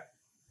 Yeah.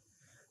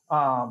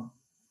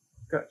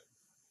 Good.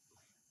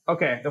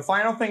 Okay, the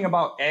final thing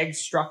about egg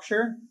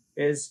structure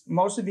is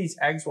most of these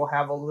eggs will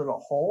have a little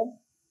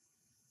hole.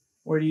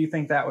 What do you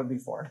think that would be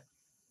for?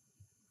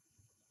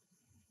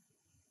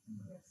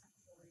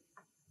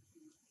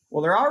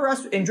 Well, there are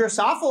in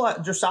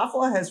Drosophila.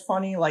 Drosophila has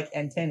funny like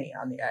antennae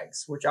on the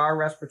eggs, which are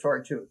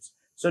respiratory tubes.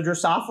 So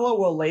Drosophila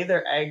will lay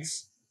their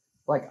eggs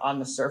like on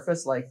the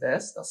surface like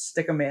this. They'll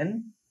stick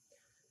them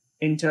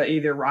into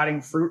either rotting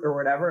fruit or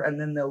whatever,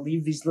 and then they'll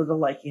leave these little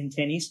like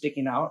antennae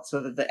sticking out so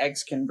that the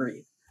eggs can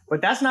breathe.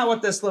 But that's not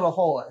what this little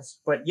hole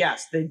is. But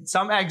yes,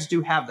 some eggs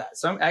do have that.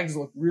 Some eggs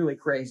look really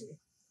crazy.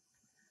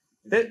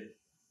 Is it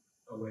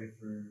a way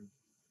for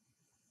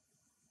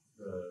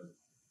the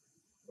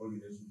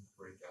organism to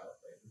break out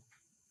later?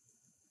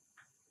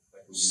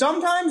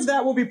 Sometimes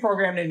that will be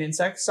programmed in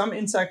insects. Some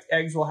insect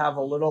eggs will have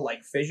a little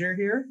like fissure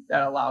here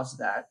that allows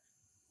that.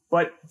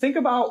 But think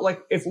about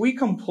like if we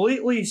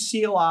completely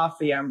seal off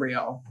the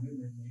embryo.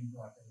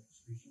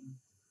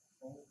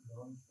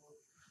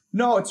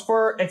 No, it's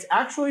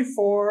actually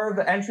for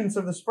the entrance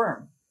of the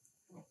sperm.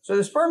 So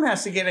the sperm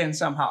has to get in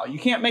somehow. You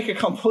can't make it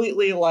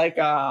completely like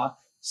a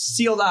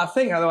sealed off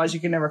thing, otherwise you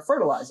can never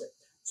fertilize it.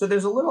 So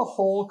there's a little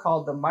hole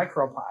called the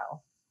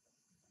micropyle.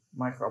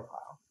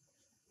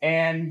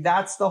 And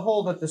that's the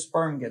hole that the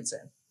sperm gets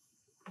in.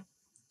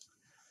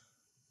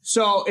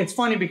 So it's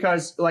funny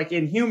because like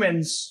in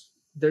humans,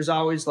 there's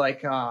always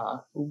like,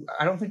 I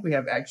don't think we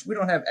have eggs. We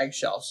don't have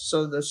eggshells.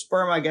 So the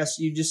sperm, I guess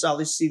you just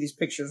always see these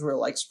pictures where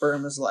like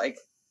sperm is like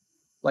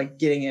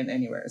getting in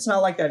anywhere. It's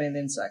not like that in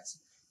insects.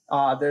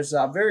 There's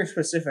a very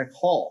specific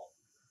hole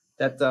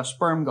that the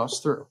sperm goes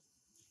through.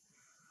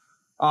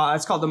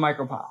 It's called the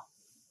micropyle.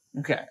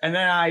 Okay, and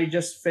then I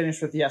just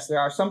finished with, yes, there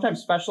are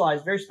sometimes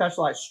very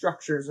specialized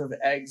structures of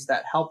eggs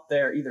that help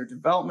their either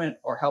development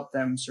or help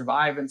them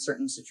survive in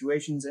certain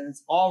situations, and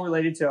it's all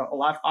related to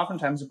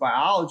oftentimes the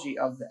biology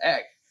of the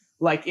egg.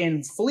 Like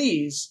in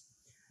fleas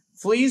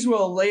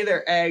will lay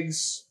their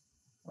eggs,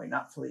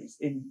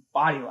 in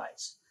body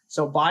lice.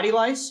 So body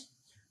lice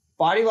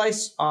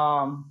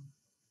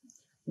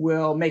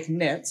will make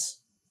nits,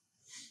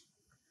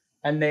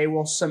 and they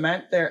will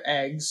cement their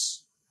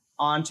eggs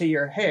onto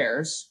your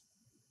hairs,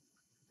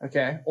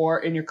 okay, or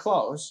in your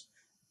clothes,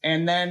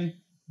 and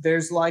then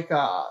there's like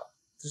a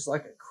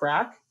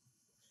crack,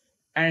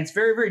 and it's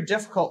very, very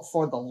difficult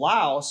for the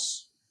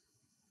louse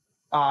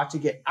to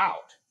get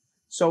out.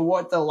 So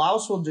what the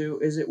louse will do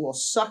is it will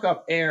suck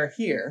up air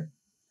here,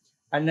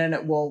 and then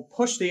it will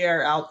push the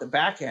air out the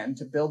back end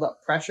to build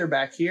up pressure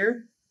back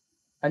here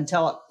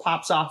until it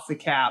pops off the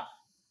cap.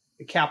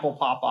 The cap will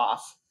pop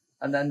off,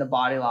 and then the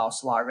body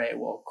louse larvae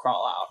will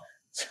crawl out.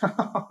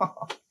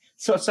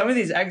 So some of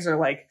these eggs are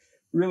like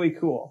really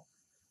cool.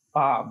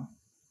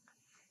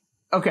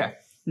 Okay,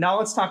 now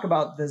let's talk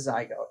about the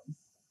zygote.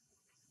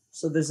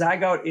 So the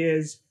zygote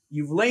is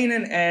you've laid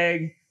an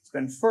egg, it's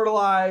been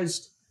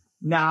fertilized,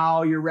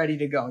 now you're ready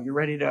to go. You're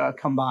ready to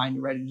combine,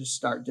 you're ready to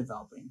start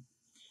developing.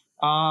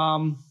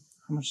 How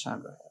much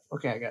time do I have?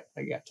 Okay,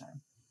 I got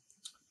time.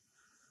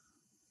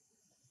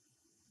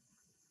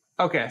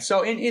 Okay,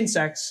 so in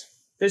insects,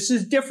 this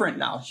is different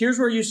now. Here's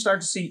where you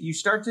start to see,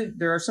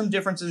 there are some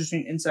differences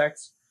between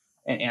insects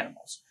and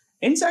animals.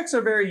 Insects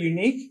are very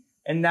unique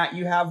in that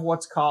you have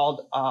what's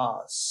called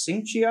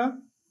syncytia. I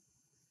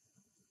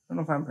don't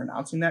know if I'm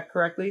pronouncing that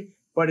correctly,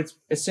 but it's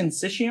a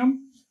syncytium.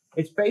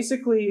 It's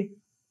basically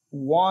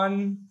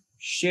one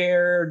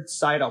shared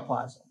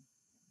cytoplasm.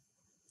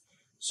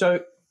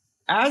 So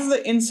as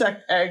the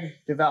insect egg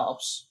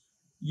develops,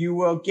 you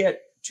will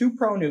get two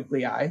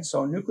pronuclei.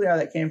 So nuclei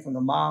that came from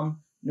the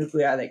mom,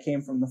 nuclei that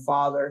came from the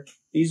father.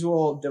 These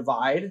will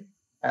divide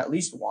at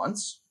least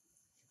once,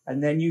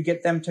 and then you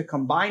get them to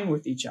combine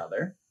with each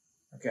other.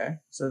 Okay,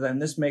 so then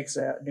this makes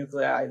a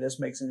nuclei, this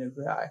makes a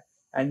nuclei,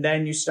 and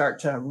then you start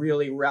to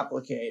really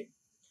replicate,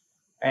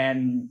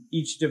 and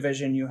each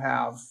division you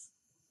have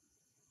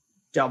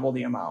double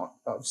the amount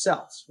of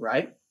cells,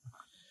 right?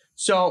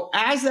 So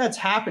as that's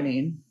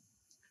happening,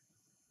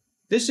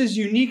 this is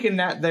unique in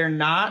that they're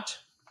not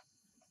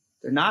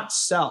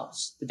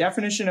cells. The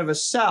definition of a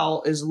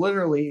cell is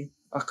literally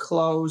a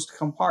closed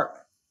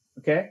compartment,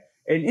 okay?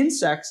 In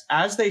insects,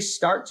 as they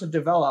start to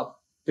develop,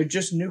 they're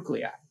just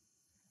nuclei.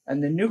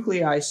 And the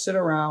nuclei sit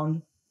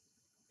around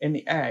in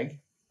the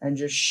egg and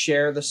just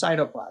share the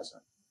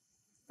cytoplasm,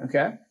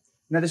 okay?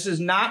 Now, this is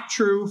not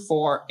true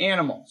for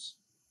animals.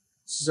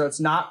 So it's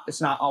not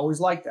always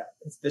like that.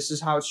 This is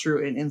how it's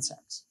true in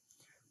insects,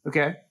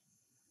 okay?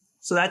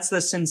 So that's the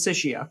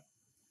syncytia,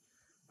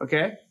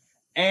 okay?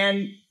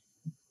 And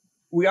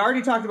we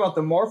already talked about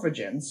the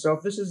morphogens. So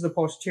if this is the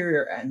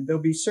posterior end,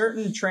 there'll be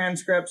certain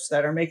transcripts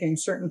that are making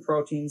certain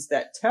proteins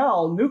that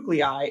tell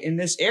nuclei in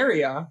this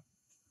area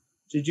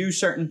to do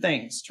certain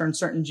things, turn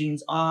certain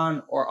genes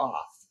on or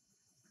off.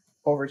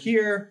 Over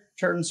here,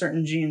 turn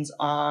certain genes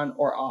on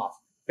or off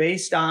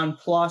based on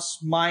plus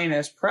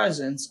minus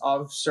presence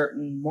of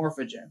certain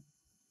morphogen.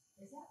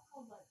 Is that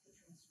called like the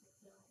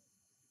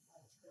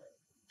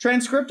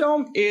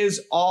transcriptome? Transcriptome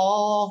is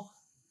all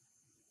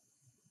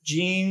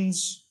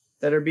genes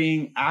that are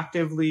being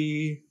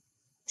actively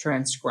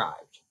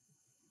transcribed.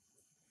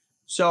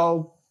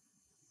 So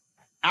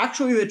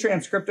actually the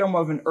transcriptome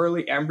of an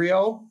early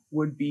embryo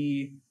would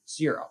be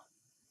 0.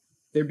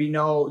 There'd be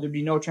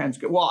no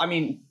transcript. Well, I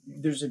mean,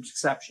 there's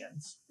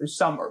exceptions. There's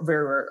some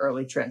very, very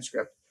early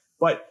transcript.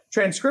 But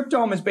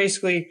transcriptome is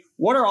basically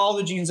what are all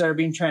the genes that are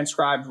being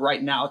transcribed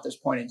right now at this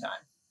point in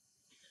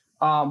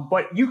time.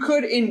 But you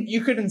could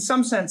in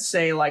some sense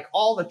say like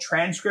all the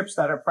transcripts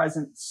that are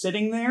present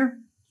sitting there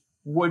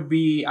would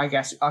be, I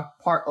guess, a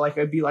part, like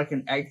it'd be like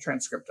an egg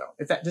transcriptome.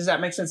 Does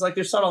that make sense? Like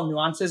there's subtle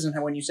nuances in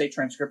when you say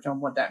transcriptome,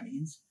 what that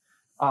means.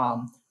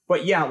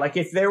 But yeah, like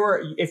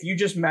if you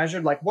just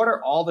measured like what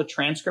are all the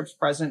transcripts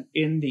present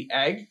in the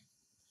egg,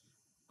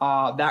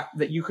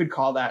 that you could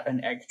call that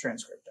an egg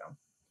transcriptome.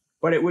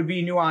 But it would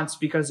be nuanced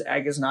because the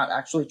egg is not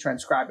actually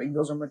transcribing.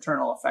 Those are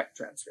maternal effect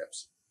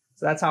transcripts.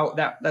 So that's how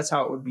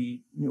it would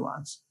be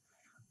nuanced.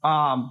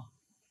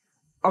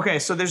 Okay,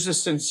 so there's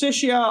this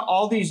syncytia.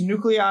 All these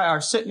nuclei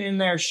are sitting in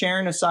there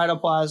sharing a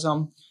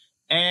cytoplasm.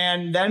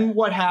 And then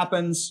what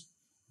happens?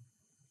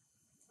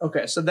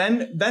 Okay, so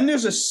then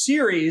there's a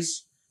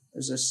series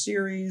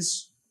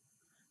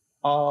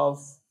of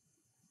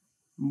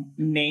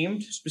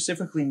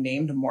specifically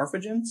named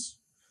morphogens.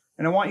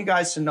 And I want you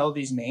guys to know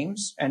these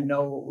names and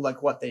know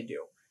like what they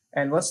do.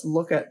 And let's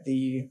look at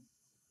I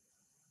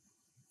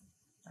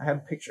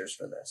have pictures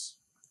for this.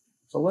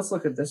 So let's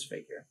look at this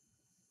figure.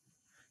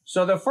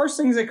 So the first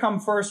things that come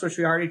first, which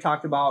we already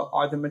talked about,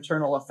 are the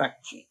maternal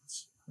effect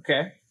genes,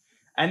 okay?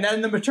 And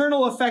then the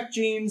maternal effect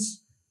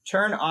genes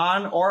turn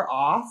on or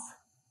off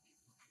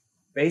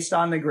based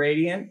on the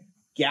gradient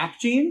gap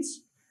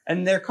genes.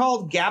 And they're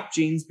called gap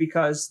genes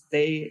because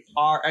they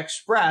are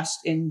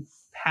expressed in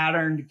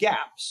patterned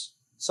gaps.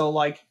 So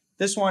like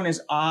this one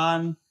is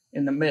on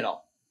in the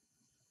middle,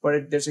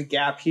 but there's a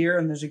gap here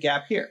and there's a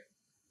gap here.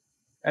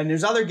 And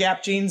there's other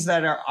gap genes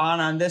that are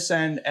on this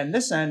end and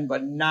this end,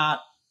 but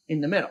not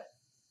in the middle.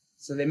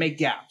 So they make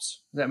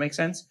gaps. Does that make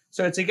sense?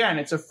 So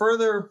it's a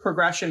further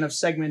progression of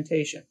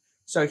segmentation.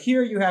 So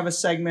here you have a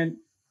segment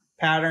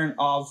pattern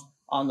of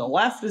on the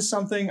left is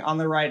something, on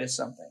the right is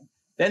something.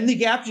 Then the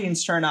gap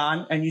genes turn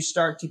on and you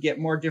start to get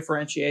more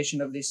differentiation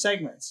of these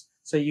segments.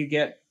 So you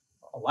get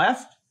a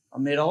left, a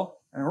middle,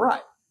 and a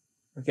right.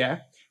 Okay.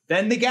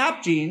 Then the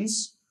gap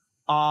genes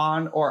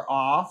on or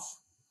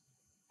off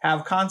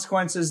have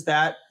consequences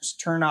that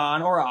turn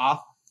on or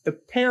off the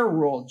pair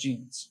rule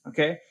genes.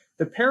 Okay.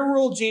 The pair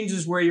rule genes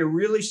is where you're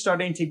really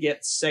starting to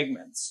get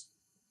segments.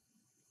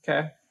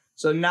 Okay.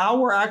 So now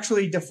we're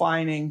actually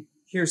defining,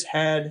 here's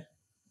head.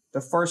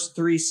 The first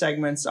 3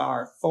 segments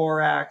are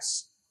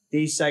thorax.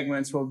 These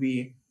segments will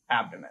be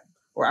abdomen.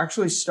 We're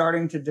actually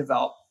starting to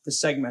develop the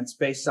segments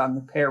based on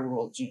the pair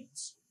rule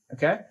genes.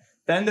 Okay.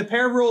 Then the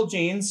pair rule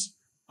genes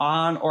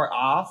on or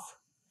off.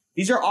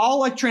 These are all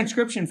like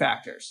transcription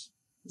factors.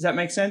 Does that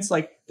make sense?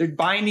 Like they're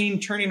binding,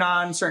 turning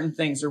on certain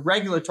things. They're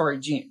regulatory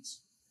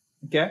genes.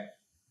 Okay.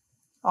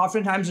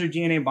 Oftentimes they're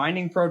DNA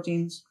binding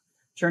proteins,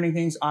 turning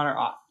things on or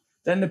off.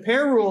 Then the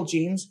pair rule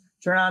genes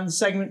turn on the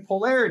segment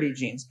polarity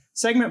genes.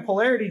 Segment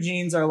polarity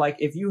genes are like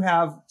if you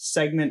have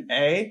segment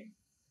A,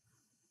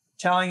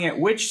 telling it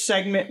which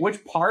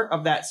part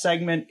of that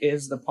segment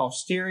is the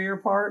posterior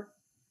part.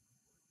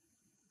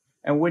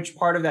 and which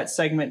part of that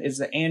segment is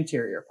the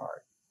anterior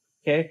part.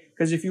 Okay,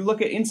 because if you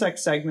look at insect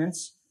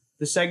segments,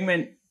 the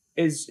segment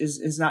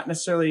is not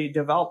necessarily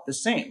developed the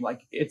same.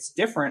 Like it's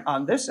different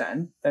on this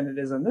end than it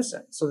is on this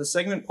end. So the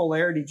segment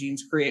polarity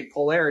genes create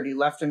polarity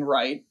left and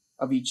right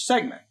of each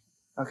segment.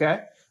 Okay,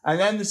 and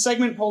then the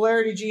segment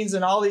polarity genes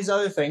and all these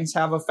other things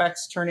have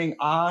effects turning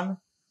on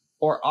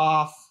or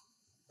off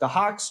the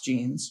Hox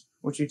genes,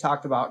 which we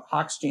talked about.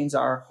 Hox genes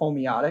are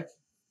homeotic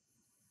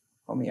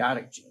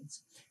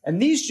genes.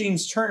 And these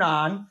genes turn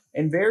on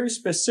in very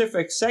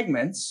specific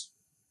segments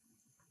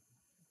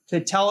to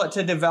tell it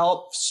to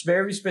develop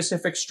very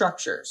specific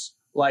structures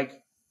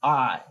like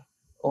eye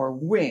or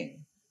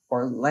wing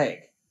or leg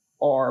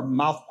or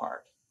mouth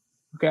part.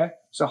 Okay?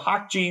 So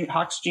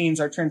Hox genes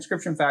are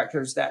transcription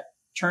factors that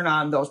turn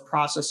on those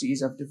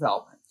processes of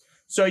development.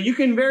 So you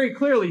can very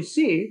clearly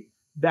see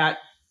that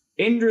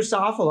in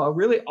Drosophila,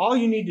 really all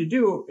you need to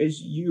do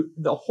is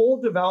the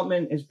whole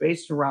development is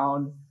based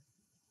around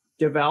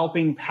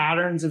developing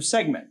patterns of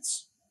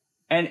segments.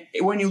 And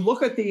when you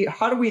look at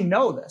how do we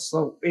know this?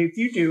 So this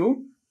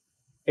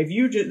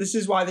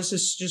is why this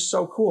is just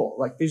so cool.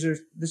 Like this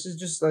is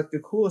just like the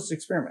coolest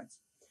experiments.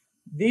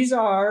 These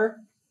are,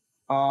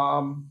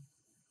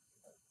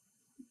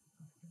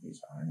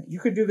 you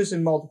could do this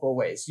in multiple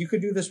ways. You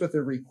could do this with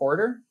a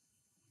reporter.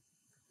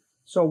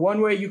 So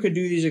one way you could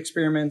do these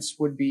experiments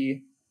would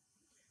be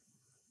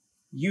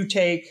you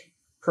take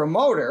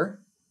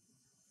promoter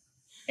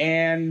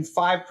and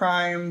 5'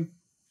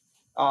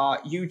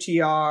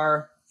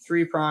 UTR,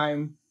 3'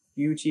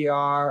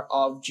 UTR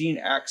of gene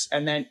X,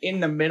 and then in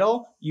the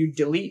middle, you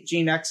delete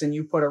gene X and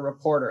you put a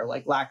reporter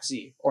like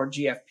LAC-Z or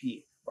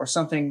GFP or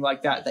something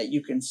like that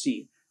you can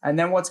see. And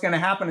then what's going to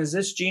happen is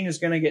this gene is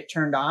going to get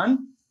turned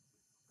on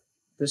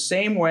the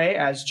same way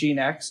as gene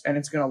X, and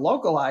it's going to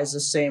localize the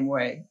same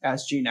way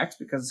as gene X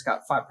because it's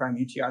got 5'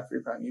 UTR,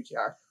 3'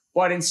 UTR.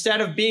 But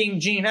instead of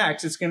being gene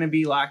X, it's going to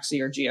be LAC-Z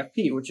or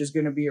GFP, which is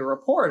going to be a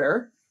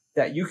reporter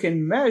that you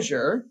can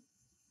measure,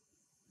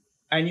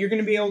 and you're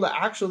going to be able to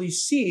actually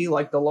see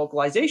like the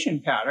localization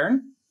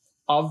pattern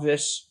of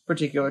this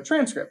particular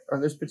transcript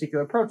or this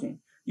particular protein.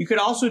 You could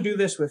also do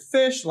this with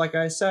fish, like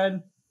I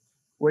said,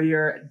 where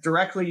you're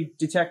directly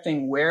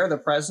detecting where the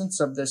presence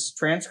of this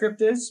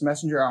transcript is,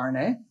 messenger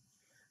RNA.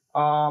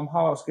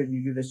 How else could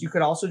you do this? You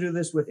could also do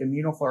this with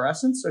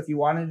immunofluorescence. So if you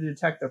wanted to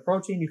detect the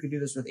protein, you could do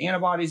this with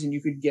antibodies and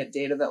you could get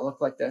data that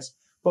look like this.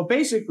 But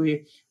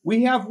basically,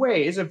 we have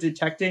ways of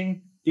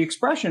detecting the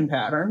expression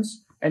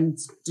patterns and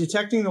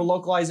detecting the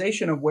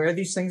localization of where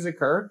these things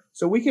occur.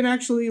 So we can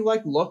actually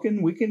like look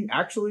and we can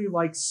actually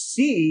like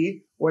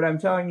see what I'm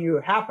telling you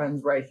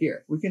happens right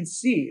here. We can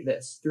see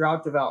this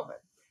throughout development.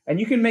 And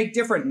you can make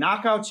different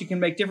knockouts. You can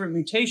make different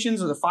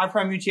mutations with a 5'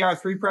 UTR,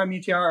 3'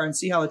 UTR, and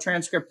see how the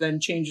transcript then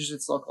changes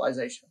its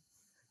localization.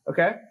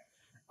 Okay?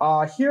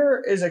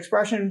 Here is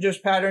expression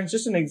just patterns,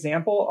 just an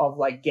example of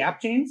like gap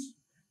genes.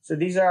 So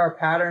these are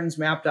patterns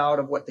mapped out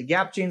of what the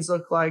gap genes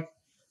look like.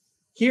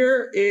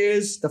 Here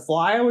is the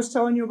fly I was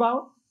telling you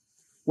about.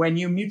 When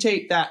you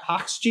mutate that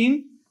Hox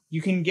gene,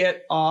 you can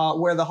get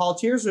where the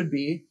halteres would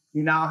be.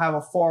 You now have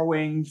a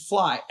 4-winged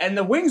fly. And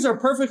the wings are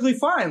perfectly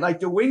fine. Like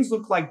the wings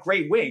look like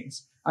great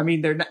wings. I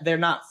mean, they're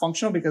not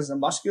functional because the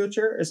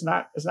musculature is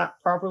not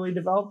properly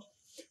developed.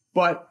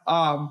 But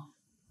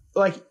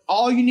like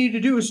all you need to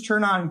do is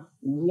turn on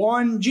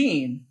one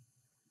gene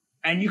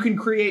and you can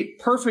create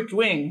perfect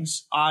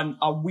wings on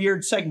a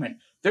weird segment.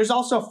 There's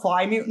also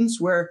fly mutants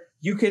where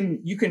you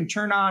can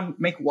turn on,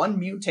 make one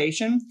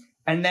mutation,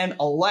 and then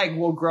a leg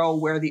will grow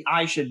where the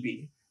eye should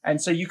be. And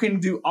so you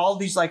can do all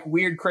these like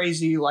weird,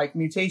 crazy like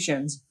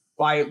mutations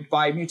by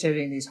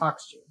mutating these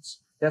Hox genes.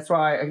 That's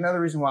why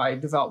another reason why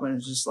development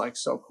is just like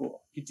so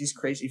cool. Get these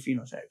crazy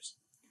phenotypes.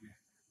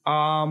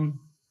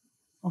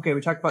 Okay,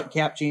 we talked about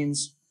gap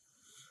genes.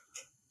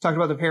 Talked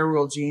about the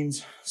parallel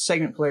genes,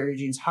 segment polarity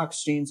genes,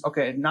 Hox genes.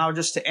 Okay, now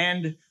just to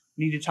end,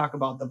 we need to talk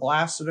about the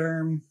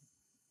blastoderm,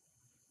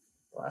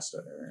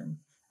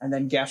 and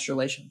then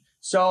gastrulation.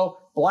 So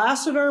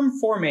blastoderm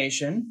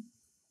formation,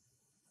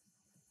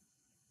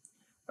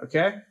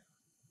 okay,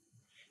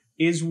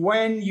 is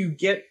when you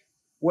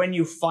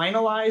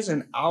finalize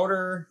an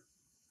outer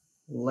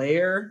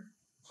layer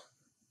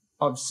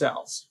of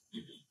cells.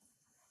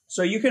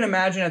 So you can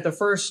imagine at the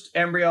first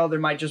embryo, there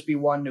might just be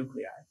one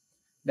nuclei.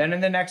 Then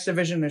in the next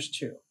division, there's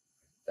 2.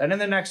 Then in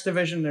the next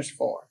division, there's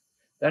 4.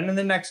 Then in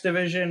the next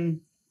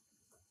division,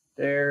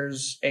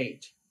 there's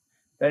 8.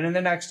 Then in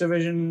the next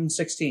division,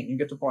 16. You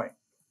get the point.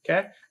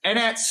 Okay? And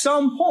at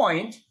some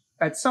point,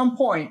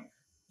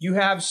 you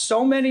have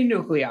so many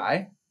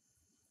nuclei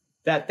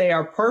that they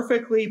are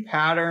perfectly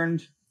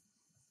patterned.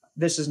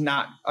 This is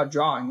not a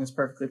drawing that's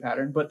perfectly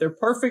patterned, but they're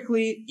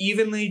perfectly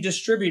evenly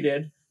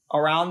distributed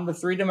around the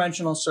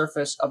 3-dimensional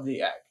surface of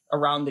the egg,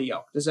 around the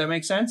yolk. Does that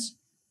make sense?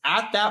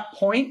 At that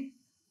point,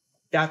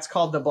 that's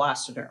called the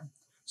blastoderm.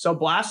 So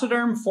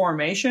blastoderm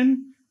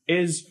formation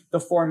is the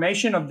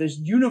formation of this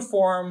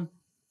uniform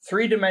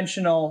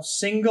 3-dimensional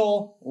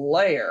single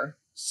layer,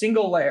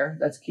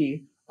 that's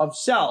key, of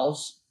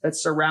cells that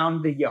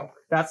surround the yolk.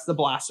 That's the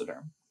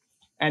blastoderm.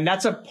 And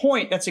that's a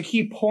point, that's a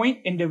key point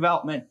in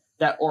development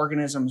that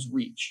organisms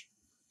reach.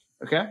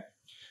 Okay?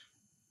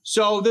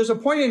 So there's a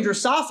point in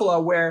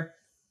Drosophila where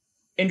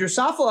in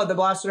Drosophila, the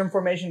blastoderm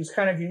formation is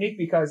kind of unique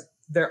because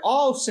they're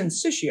all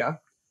syncytia.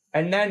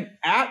 And then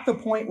at the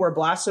point where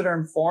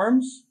blastoderm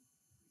forms,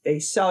 they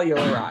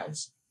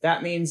cellularize.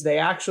 That means they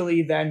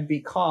actually then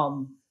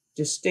become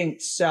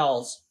distinct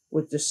cells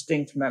with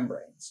distinct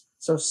membranes.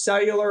 So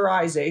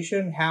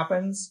cellularization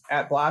happens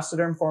at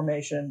blastoderm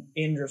formation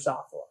in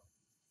Drosophila.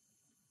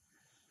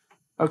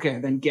 Okay,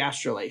 then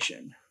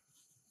gastrulation.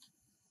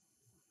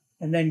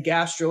 And then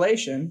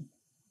gastrulation,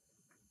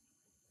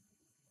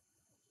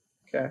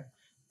 okay,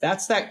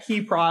 that's that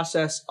key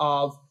process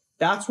of,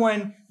 that's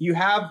when you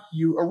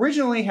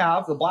originally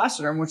have the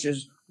blastoderm, which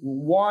is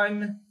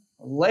one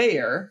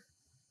layer,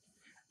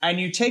 and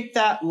you take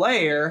that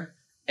layer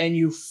and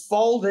you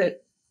fold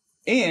it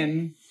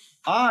in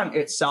on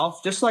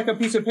itself, just like a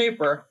piece of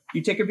paper.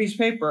 You take a piece of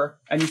paper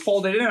and you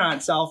fold it in on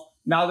itself.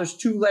 Now there's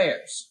two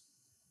layers.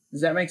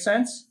 Does that make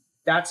sense?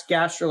 That's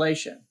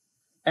gastrulation.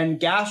 And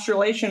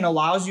gastrulation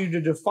allows you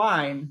to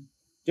define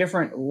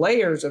different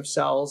layers of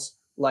cells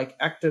like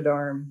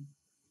ectoderm,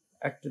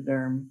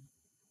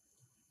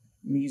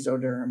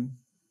 mesoderm,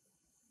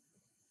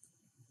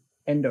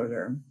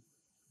 endoderm.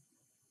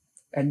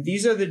 And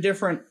these are the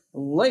different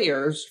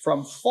layers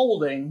from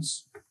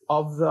foldings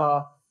of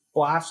the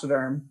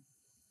blastoderm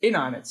in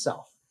on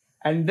itself.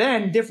 And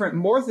then different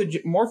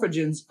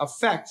morphogens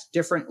affect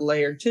different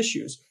layered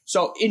tissues.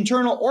 So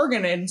internal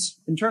organs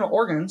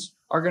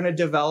are going to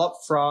develop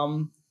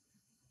from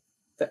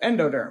the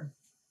endoderm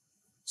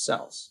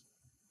cells.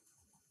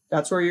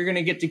 That's where you're going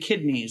to get the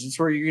kidneys. It's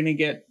where you're going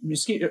to get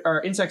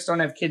insects don't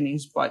have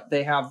kidneys, but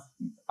they have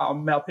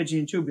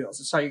Malpighian tubules.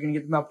 That's how you're going to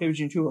get the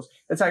Malpighian tubules.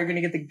 That's how you're going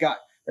to get the gut.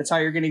 That's how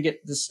you're going to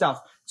get the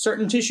stuff.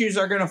 Certain tissues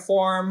are going to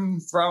form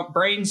from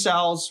brain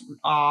cells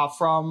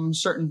from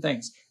certain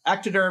things.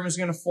 Ectoderm is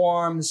going to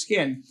form the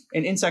skin.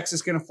 In insects,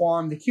 it's going to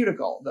form the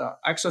cuticle, the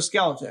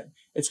exoskeleton.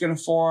 It's going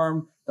to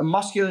form the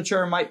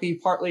musculature, might be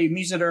partly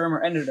mesoderm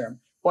or endoderm.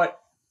 But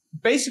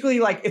basically,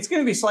 like, it's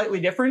going to be slightly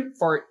different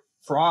for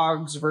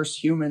frogs versus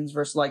humans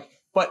versus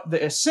but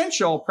the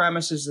essential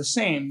premise is the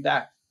same,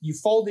 that you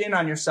fold in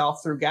on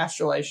yourself through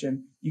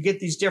gastrulation. You get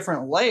these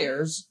different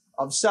layers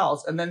of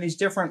cells, and then these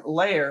different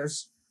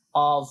layers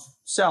of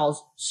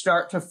cells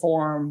start to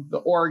form the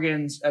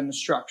organs and the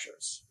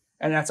structures.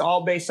 And that's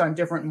all based on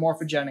different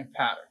morphogenic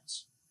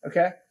patterns.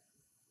 Okay?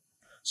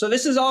 So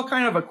this is all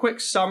kind of a quick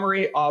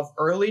summary of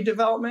early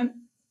development.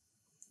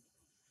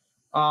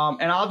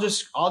 And I'll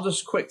just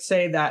quick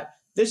say that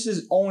this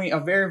is only a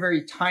very,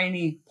 very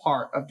tiny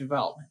part of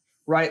development,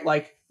 right?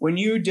 Like when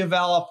you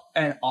develop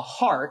a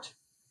heart,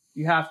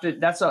 you have to,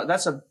 that's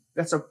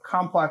a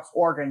complex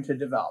organ to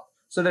develop.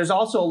 So there's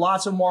also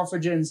lots of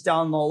morphogens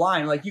down the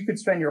line. Like you could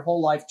spend your whole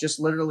life just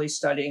literally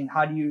studying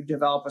how do you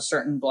develop a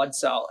certain blood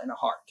cell in a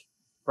heart,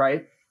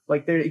 right?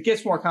 Like it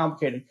gets more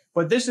complicated.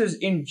 But this is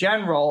in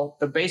general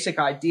the basic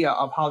idea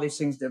of how these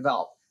things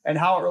develop and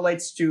how it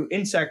relates to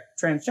insect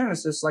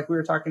transgenesis, like we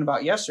were talking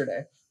about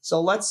yesterday.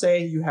 So let's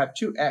say you have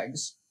two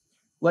eggs.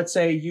 Let's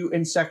say you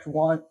inject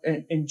one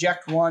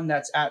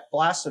that's at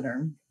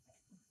blastoderm,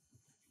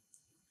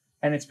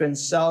 and it's been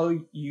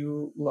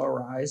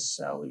cellularized.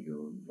 So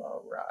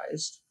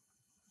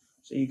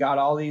you got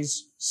all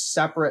these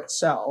separate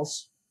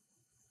cells.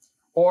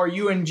 Or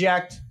you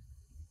inject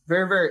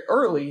very, very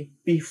early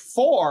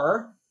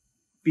before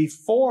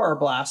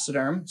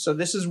blastoderm. So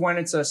this is when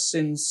it's a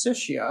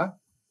syncytia.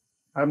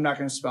 I'm not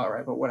going to spell it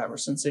right, but whatever,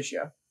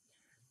 syncytia.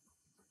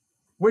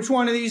 Which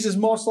one of these is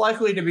most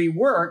likely to be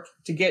worked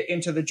to get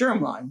into the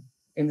germline?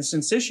 In the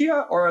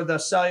syncytia or the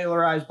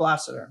cellularized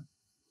blastoderm?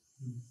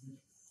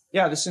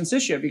 Yeah, the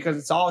syncytia, because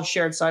it's all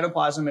shared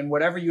cytoplasm, and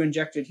whatever you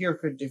injected here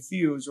could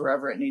diffuse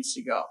wherever it needs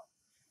to go.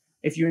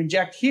 If you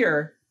inject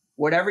here,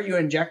 whatever you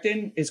inject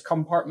in is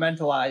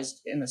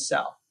compartmentalized in the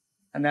cell.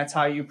 And that's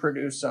how you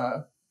produce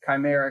a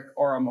chimeric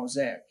or a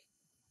mosaic.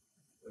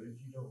 But if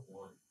you don't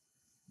want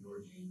your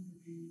gene to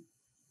be,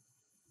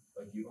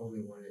 like you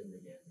only want it in the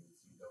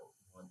gametes, you don't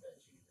want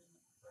that gene in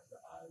like the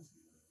eyes.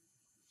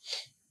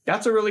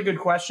 That's a really good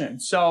question.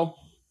 So,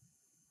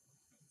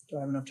 do I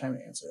have enough time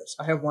to answer this?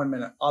 I have 1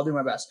 minute. I'll do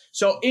my best.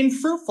 So in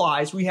fruit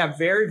flies, we have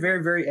very,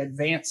 very, very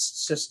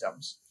advanced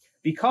systems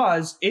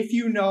because if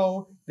you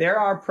know there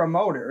are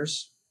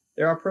promoters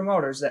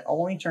that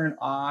only turn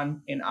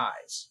on in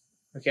eyes.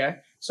 Okay.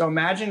 So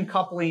imagine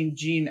coupling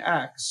gene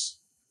X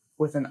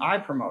with an eye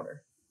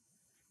promoter.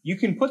 You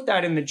can put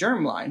that in the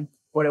germline,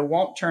 but it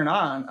won't turn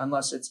on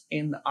unless it's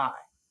in the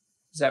eye.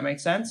 Does that make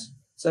sense?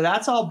 So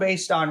that's all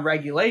based on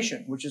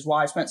regulation, which is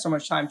why I spent so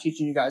much time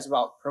teaching you guys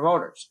about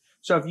promoters.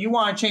 So if you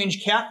want to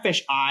change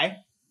catfish eye,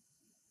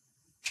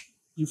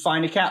 you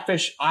find a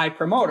catfish eye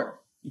promoter.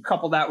 You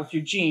couple that with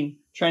your gene,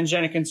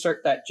 transgenic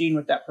insert that gene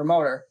with that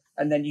promoter,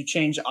 and then you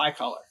change the eye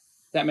color.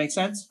 That make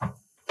sense?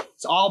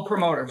 It's all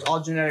promoters,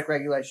 all genetic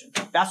regulation.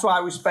 That's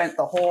why we spent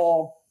the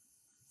whole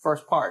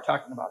first part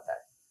talking about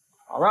that.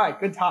 All right,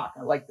 good talk.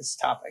 I like this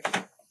topic.